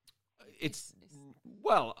 do you?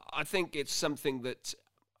 Well, I think it's something that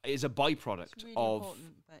is a byproduct really of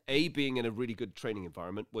important, being in a really good training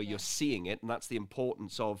environment where you're seeing it, and that's the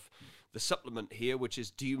importance of the supplement here, which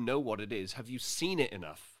is, do you know what it is? Have you seen it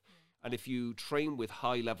enough? And if you train with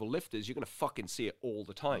high-level lifters, you're going to fucking see it all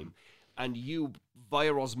the time. And you,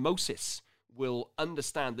 via osmosis, will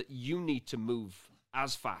understand that you need to move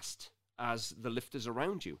as fast as the lifters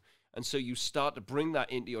around you. And so you start to bring that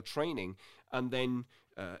into your training, and then,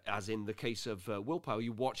 as in the case of willpower,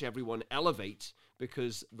 you watch everyone elevate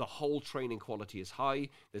because the whole training quality is high.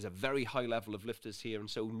 There's a very high level of lifters here, and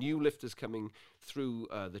so new lifters coming through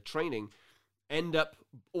the training end up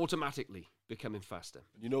automatically becoming faster.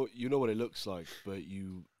 You know what it looks like, but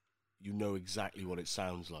you know exactly what it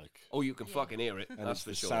sounds like. Oh, you can fucking hear it. And That's it's for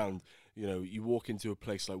the sure. sound. You walk into a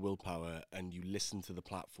place like Willpower and you listen to the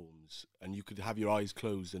platforms, and you could have your eyes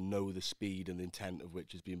closed and know the speed and the intent of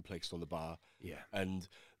which is being placed on the bar. Yeah. And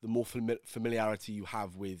the more familiarity you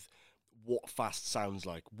have with what fast sounds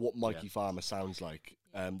like, what Mikey Farmer sounds like,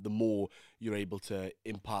 the more you're able to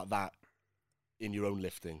impart that in your own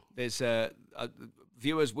lifting. There's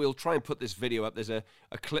viewers, we'll try and put this video up. There's a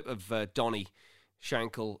clip of Donnie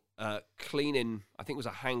Shankle cleaning, I think it was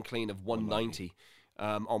a hang clean of 190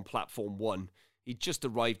 on platform 1. He just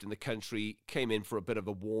arrived in the country, came in for a bit of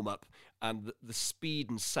a warm-up, and the speed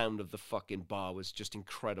and sound of the fucking bar was just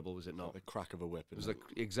incredible, was it not? Like the crack of a whip. It was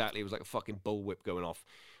it was like a fucking bullwhip going off.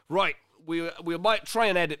 Right, we might try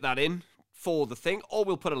and edit that in for the thing, or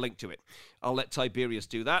we'll put a link to it. I'll let Tiberius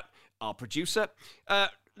do that, our producer.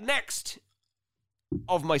 Next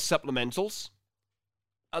of my supplementals,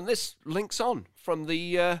 and this links on from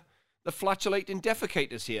the flatulating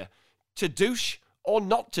defecators here. To douche or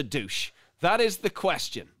not to douche? That is the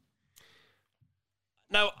question.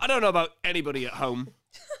 Now, I don't know about anybody at home,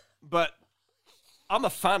 but I'm a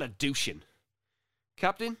fan of douching.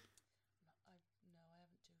 Captain? No, I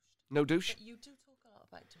haven't douched. No douche? But you do talk a lot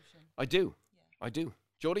about douching. I do. Yeah. I do.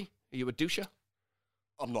 Geordie, are you a doucher?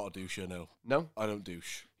 I'm not a doucher, no. No? I don't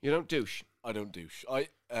douche. You don't douche? I don't douche.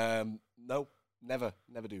 No, never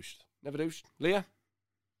douched. Never douched? Leah?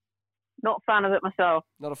 Not a fan of it myself.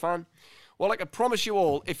 Not a fan? Well, I can promise you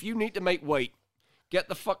all, if you need to make weight, get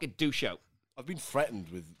the fucking douche out. I've been threatened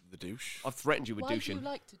with the douche. I've threatened you with Why douching. do you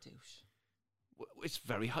like to douche? It's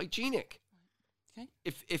very hygienic. Okay.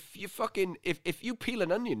 If you peel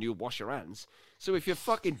an onion, you'll wash your hands. So if you're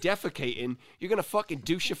fucking defecating, you're gonna fucking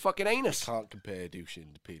douche your fucking anus. Can't compare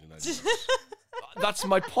douching to peeling onions. That's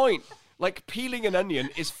my point. Like, peeling an onion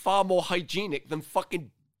is far more hygienic than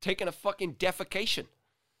fucking taking a fucking defecation.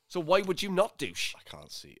 So why would you not douche? I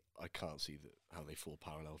can't see how they fall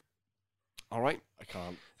parallel. All right. I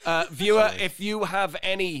can't. Viewer, Sorry. if you have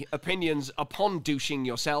any opinions upon douching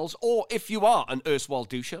yourselves, or if you are an erstwhile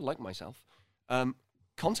doucher like myself,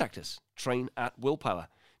 contact us,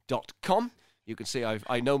 train@willpower.com. You can see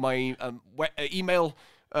I know my email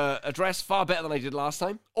address far better than I did last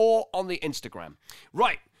time, or on the Instagram.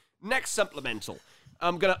 Right, next supplemental.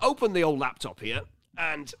 I'm going to open the old laptop here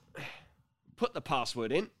and put the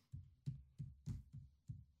password in,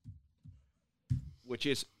 which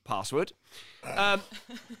is password. I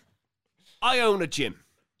own a gym,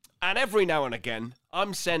 and every now and again,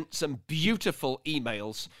 I'm sent some beautiful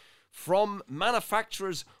emails from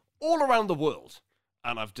manufacturers all around the world,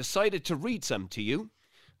 and I've decided to read some to you.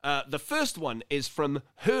 The first one is from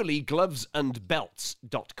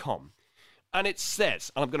hurleyglovesandbelts.com, and it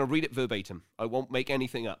says, and I'm going to read it verbatim, I won't make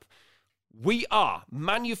anything up. We are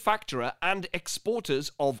manufacturer and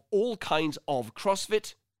exporters of all kinds of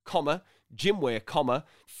CrossFit, gymwear,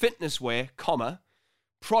 fitness wear,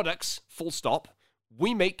 products, full stop.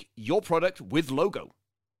 We make your product with logo.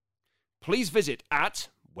 Please visit at,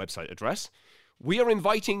 website address, we are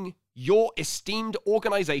inviting your esteemed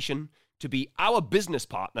organization to be our business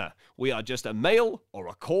partner. We are just a mail or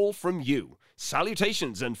a call from you.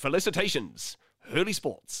 Salutations and felicitations. Hurley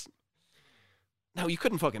Sports. Now, you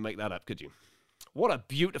couldn't fucking make that up, could you? What a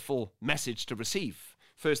beautiful message to receive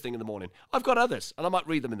first thing in the morning. I've got others, and I might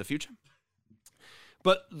read them in the future.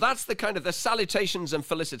 But that's the kind of, the salutations and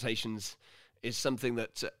felicitations is something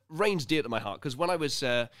that reigns dear to my heart. Because when I was,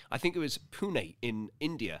 I think it was Pune in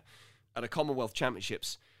India at a Commonwealth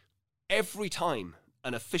Championships, every time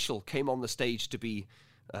an official came on the stage to be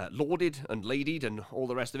lauded and ladied and all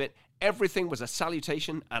the rest of it, everything was a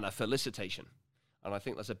salutation and a felicitation. And I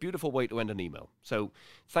think that's a beautiful way to end an email. So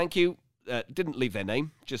thank you. Didn't leave their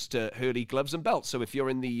name, just Hurley Gloves and Belts. So if you're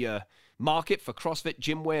in the market for CrossFit,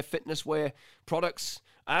 gym wear, fitness wear products,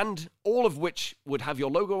 and all of which would have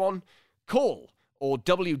your logo on, call or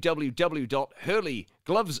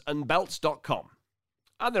www.hurleyglovesandbelts.com.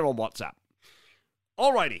 And they're on WhatsApp.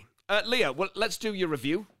 Alrighty. Leah, well, let's do your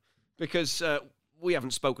review because we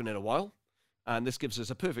haven't spoken in a while. And this gives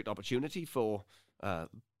us a perfect opportunity for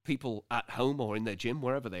people at home or in their gym,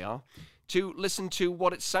 wherever they are, to listen to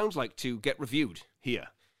what it sounds like to get reviewed here.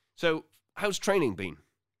 So, how's training been?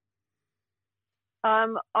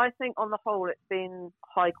 I think on the whole it's been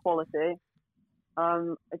high quality.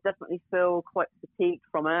 I definitely feel quite fatigued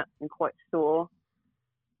from it and quite sore.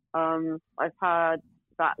 I've had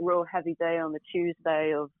that real heavy day on the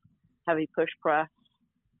Tuesday of heavy push press,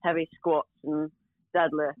 heavy squats and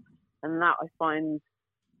deadlifts, and that I find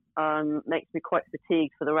makes me quite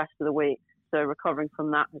fatigued for the rest of the week. So recovering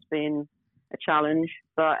from that has been a challenge,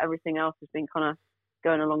 but everything else has been kind of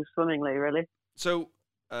going along swimmingly, really. So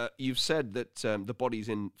you've said that the body's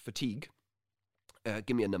in fatigue.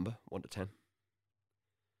 Give me a number, 1 to 10.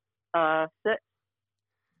 6.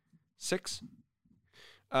 6.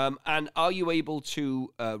 And are you able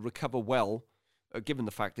to recover well, given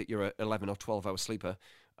the fact that you're an 11 or 12-hour sleeper,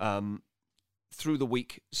 through the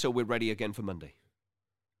week so we're ready again for Monday?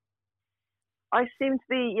 I seem to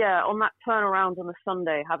be, on that turnaround on the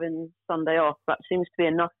Sunday, having Sunday off, that seems to be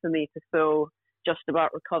enough for me to feel just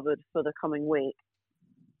about recovered for the coming week.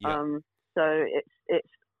 Yeah. So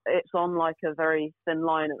it's on like a very thin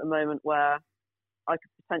line at the moment where I could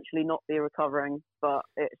potentially not be recovering, but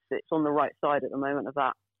it's on the right side at the moment of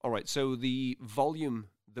that. All right. So the volume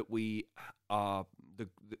that we are, the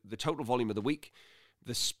total volume of the week,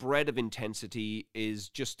 the spread of intensity is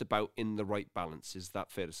just about in the right balance. Is that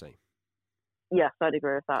fair to say? Yes, I'd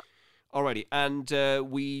agree with that. Alrighty, and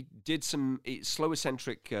we did some slow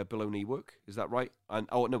eccentric below knee work. Is that right? And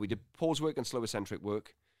we did pause work and slow eccentric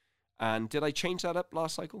work. And did I change that up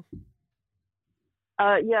last cycle?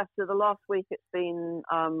 Yeah. So the last week it's been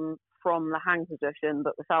from the hang position,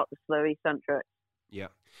 but without the slow eccentric. Yeah.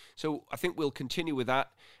 So I think we'll continue with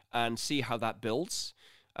that and see how that builds.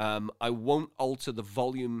 I won't alter the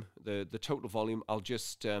volume, the total volume. I'll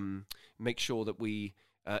just make sure that we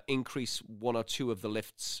increase 1 or 2 of the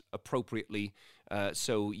lifts appropriately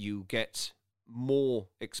so you get more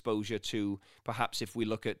exposure to, perhaps if we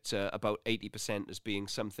look at about 80% as being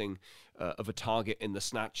something of a target in the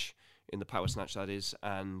snatch, in the power snatch that is,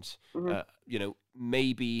 and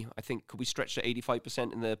maybe, I think, could we stretch to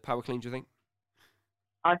 85% in the power clean, do you think?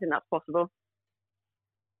 I think that's possible.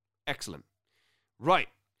 Excellent. Right.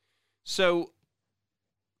 So,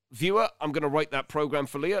 viewer, I'm going to write that program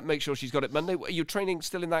for Leah, make sure she's got it Monday. Are you training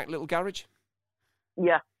still in that little garage?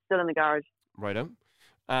 Yeah, still in the garage. Righto.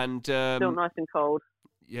 And still nice and cold.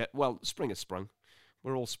 Yeah, well, spring has sprung.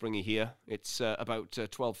 We're all springy here. It's about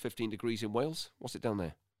 12, 15 degrees in Wales. What's it down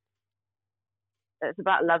there? It's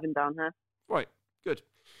about 11 down here. Right, good.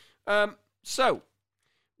 So,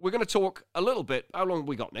 we're going to talk a little bit. How long have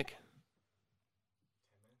we got, Nick?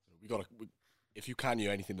 If you can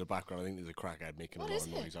hear anything in the background, I think there's a crackhead making a lot of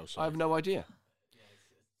noise outside. I have no idea.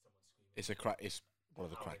 It's one of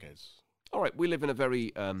the crackheads. All right, we live in a very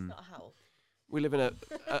It's not a howl. we live in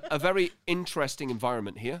a very interesting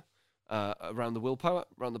environment here around the Willpower,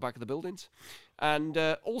 around the back of the buildings, and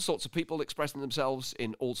all sorts of people expressing themselves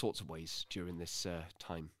in all sorts of ways during this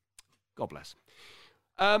time. God bless.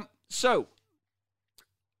 So,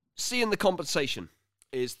 seeing the compensation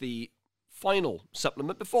is the final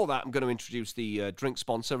supplement. Before that, I'm going to introduce the drink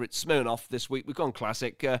sponsor. It's Smirnoff this week. We've gone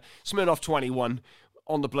classic. Smirnoff 21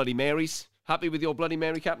 on the Bloody Marys. Happy with your Bloody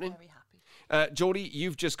Mary, Captain? Very happy. Geordie,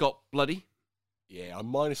 you've just got Bloody. Yeah, I'm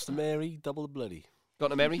minus the Mary, double the bloody.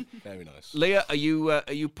 Got a Mary? Very nice. Leah, are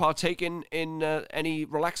you partaking in any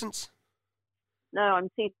relaxants? No, I'm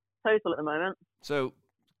teetotal at the moment. So,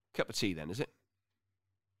 cup of tea then, is it?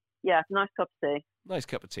 Yeah, nice cup of tea. Nice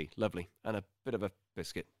cup of tea, lovely, and a bit of a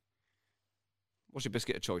biscuit. What's your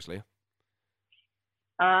biscuit of choice, Leah?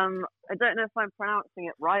 I don't know if I'm pronouncing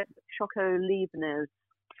it right, but Choco Leibniz.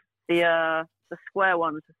 The square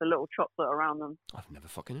ones with the little chocolate around them. I've never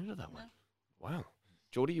fucking heard of that one. Wow.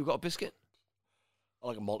 Geordie, you got a biscuit? I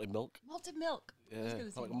like a malted milk. Malted milk. Yeah,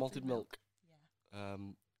 I like a malted milk. Yeah.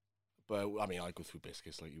 But I mean, I go through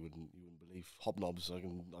biscuits like you wouldn't believe. Hobnobs, I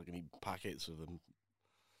can eat packets of them.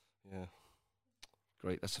 Yeah.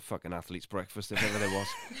 Great, that's a fucking athlete's breakfast if ever there was.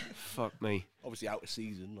 Fuck me. Obviously out of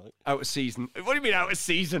season, like. Out of season. What do you mean out of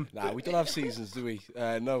season? Nah, we don't have seasons, do we?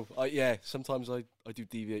 No. Sometimes I do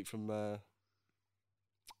deviate from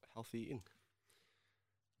healthy eating.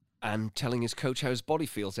 And telling his coach how his body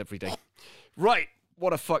feels every day. Right,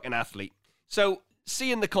 what a fucking athlete. So,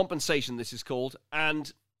 seeing the compensation, this is called,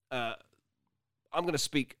 and I'm going to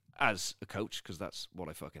speak as a coach, because that's what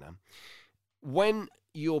I fucking am. When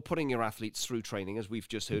you're putting your athletes through training, as we've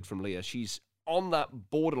just heard from Leah, she's on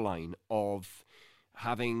that borderline of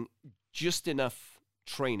having just enough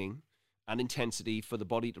training and intensity for the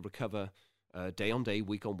body to recover day on day,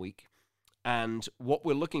 week on week. And what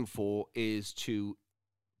we're looking for is to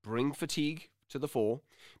bring fatigue to the fore,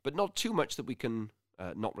 but not too much that we can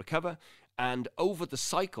not recover. And over the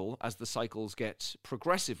cycle, as the cycles get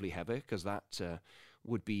progressively heavier, because that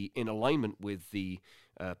would be in alignment with the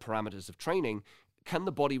parameters of training, can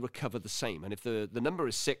the body recover the same? And if the number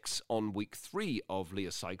is 6 on week 3 of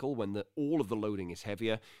Leah's cycle, when all of the loading is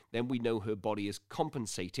heavier, then we know her body is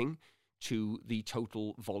compensating to the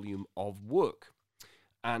total volume of work.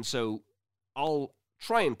 And so I'll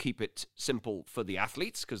try and keep it simple for the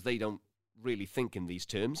athletes, because they don't really think in these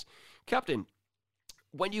terms. Captain,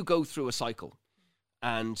 when you go through a cycle,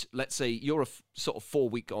 and let's say you're a sort of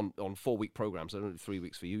 4-week on 4-week programs, I don't know, 3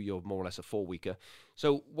 weeks for you, you're more or less a 4-weeker.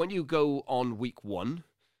 So when you go on week 1,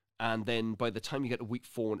 and then by the time you get to week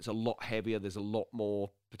 4 and it's a lot heavier, there's a lot more,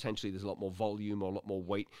 potentially there's a lot more volume or a lot more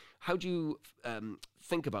weight. How do you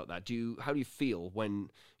think about that? How do you feel when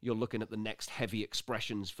you're looking at the next heavy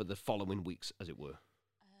expressions for the following weeks, as it were?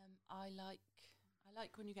 I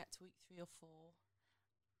like when you get to week 3 or 4,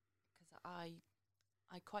 because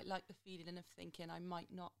I quite like the feeling of thinking I might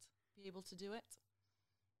not be able to do it.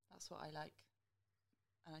 That's what I like.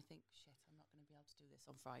 And I think, shit, I'm not going to be able to do this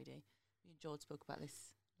on Friday. Me and George spoke about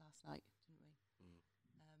this last night, didn't we?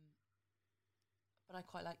 But I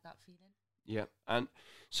quite like that feeling. Yeah. And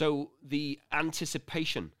so the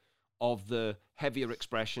anticipation of the heavier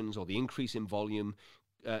expressions or the increase in volume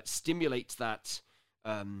stimulates that.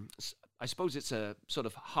 I suppose it's a sort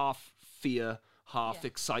of half fear, half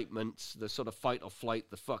excitement, the sort of fight or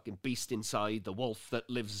flight, the fucking beast inside, the wolf that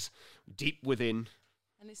lives deep within.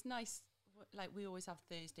 And it's nice, like we always have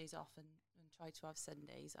Thursdays off and try to have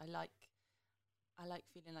Sundays. I like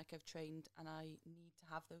feeling like I've trained and I need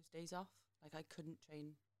to have those days off. Like I couldn't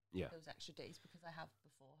train those extra days because I have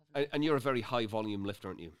before. And you're a very high volume lifter,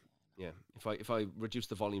 aren't you? Yeah. If I reduce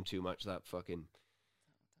the volume too much, that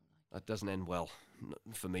doesn't end well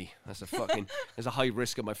for me. That's there's a high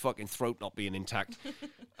risk of my fucking throat not being intact.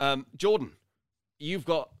 Jordan, you've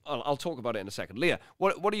got, I'll talk about it in a second. Leah,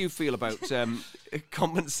 what do you feel about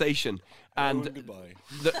compensation and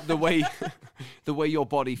the way your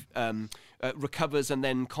body recovers and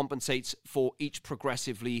then compensates for each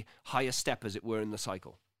progressively higher step, as it were, in the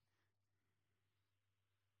cycle?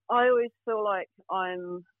 I always feel like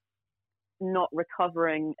I'm not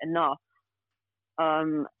recovering enough.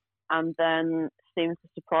 And then seem to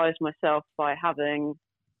surprise myself by having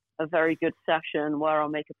a very good session where I'll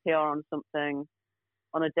make a PR on something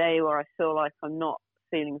on a day where I feel like I'm not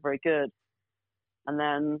feeling very good. And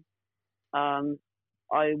then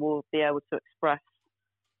I will be able to express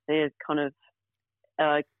the kind of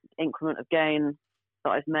increment of gain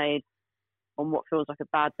that I've made on what feels like a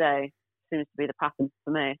bad day seems to be the pattern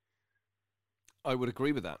for me. I would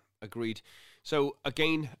agree with that. Agreed. So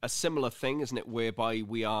again, a similar thing, isn't it, whereby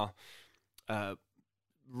we are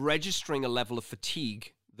registering a level of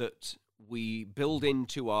fatigue that we build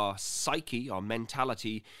into our psyche, our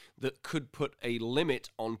mentality, that could put a limit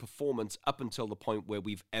on performance up until the point where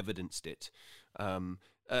we've evidenced it.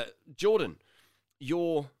 Jordan,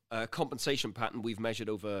 your compensation pattern we've measured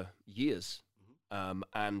over years,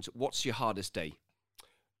 and what's your hardest day?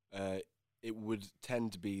 It would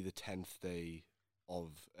tend to be the 10th day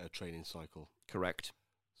of a training cycle. Correct.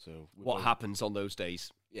 So what happens on those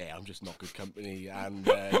days? Yeah, I'm just not good company, and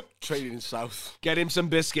training in South. Get him some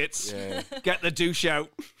biscuits. Yeah. Get the douche out.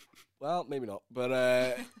 Well, maybe not,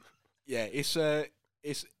 but yeah, it's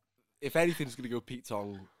if anything's going to go Pete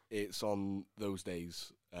Tong, it's on those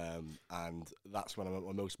days, and that's when I'm at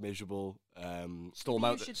my most miserable. Storm Maybe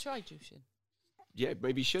out. you should try douching. Yeah,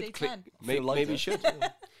 maybe you should. Day 10. Maybe you should.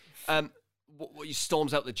 What you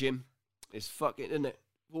storms out the gym is fucking, isn't it?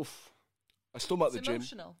 Oof. I storm out It's the gym.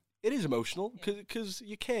 emotional. It is emotional because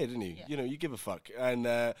you care, didn't you? Yeah. You know, you give a fuck, and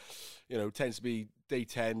you know, tends to be day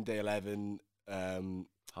 10, day 11.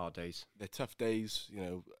 Hard days. They're tough days, you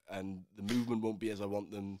know, and the movement won't be as I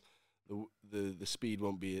want them. The speed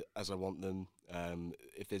won't be as I want them.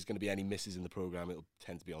 If there's going to be any misses in the program, it'll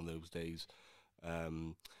tend to be on those days.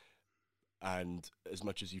 And as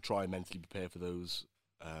much as you try and mentally prepare for those,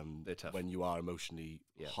 they're tough. when you are emotionally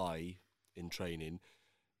high in training,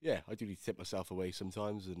 I do need to tip myself away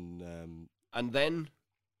sometimes. And then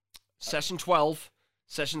session 12,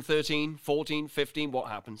 session 13, 14, 15, what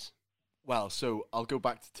happens? Well, so I'll go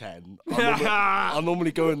back to 10. I'll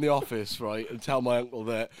normally go in the office, right, and tell my uncle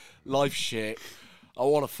that life's shit. I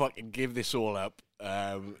want to fucking give this all up.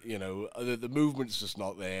 You know, the movement's just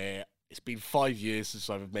not there. It's been 5 years since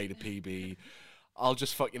I've made a PB. I'll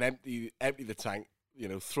just fucking empty the tank, you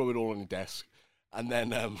know, throw it all on the desk. And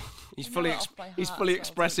then he's fully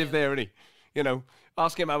expressive there, isn't he? You know,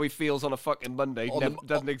 ask him how he feels on a fucking Monday.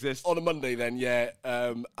 Doesn't exist. On a Monday then, yeah.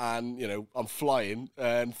 And, you know, I'm flying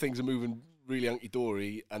and things are moving really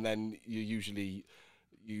hunky-dory. And then you usually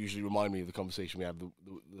remind me of the conversation we had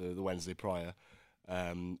the Wednesday prior.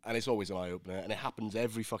 And it's always an eye-opener. And it happens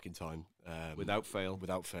every fucking time. Without fail.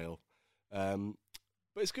 But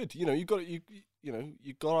it's good. You know, you got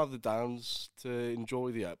to have the downs to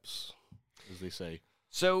enjoy the ups, as they say.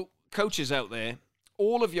 So, coaches out there,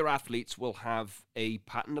 all of your athletes will have a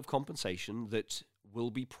pattern of compensation that will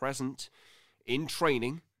be present in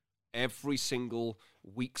training every single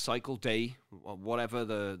week, cycle, day,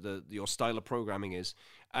 whatever your style of programming is.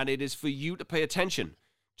 And it is for you to pay attention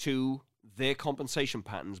to their compensation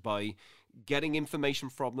patterns by getting information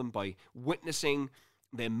from them, by witnessing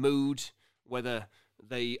their mood, whether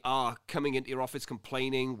they are coming into your office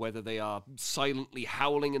complaining, whether they are silently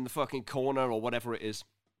howling in the fucking corner or whatever it is,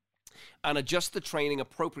 and adjust the training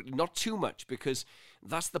appropriately, not too much, because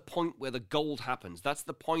that's the point where the gold happens. That's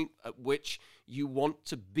the point at which you want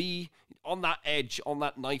to be on that edge, on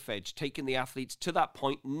that knife edge, taking the athletes to that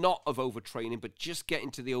point, not of overtraining, but just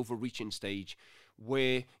getting to the overreaching stage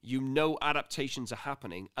where you know adaptations are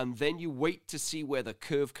happening, and then you wait to see where the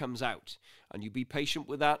curve comes out. And you be patient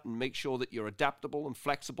with that and make sure that you're adaptable and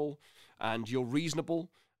flexible and you're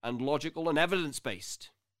reasonable and logical and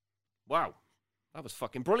evidence-based. Wow. That was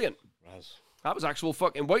fucking brilliant. That was actual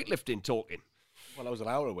fucking weightlifting talking. Well, that was an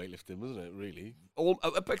hour of weightlifting, wasn't it, really? All,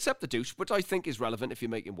 except the douche, which I think is relevant if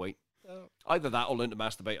you're making weight. Either that or learn to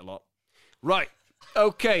masturbate a lot. Right.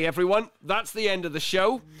 Okay, everyone. That's the end of the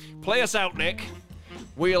show. Play us out, Nick.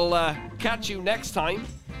 We'll catch you next time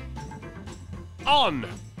on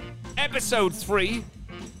episode 3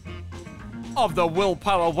 of the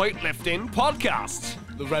Willpower Weightlifting Podcast.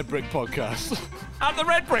 The Red Brick Podcast. At the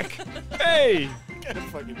Red Brick. Hey! Get a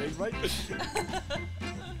fucking name, right?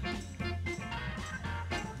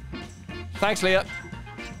 Thanks, Leah.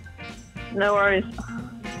 No worries.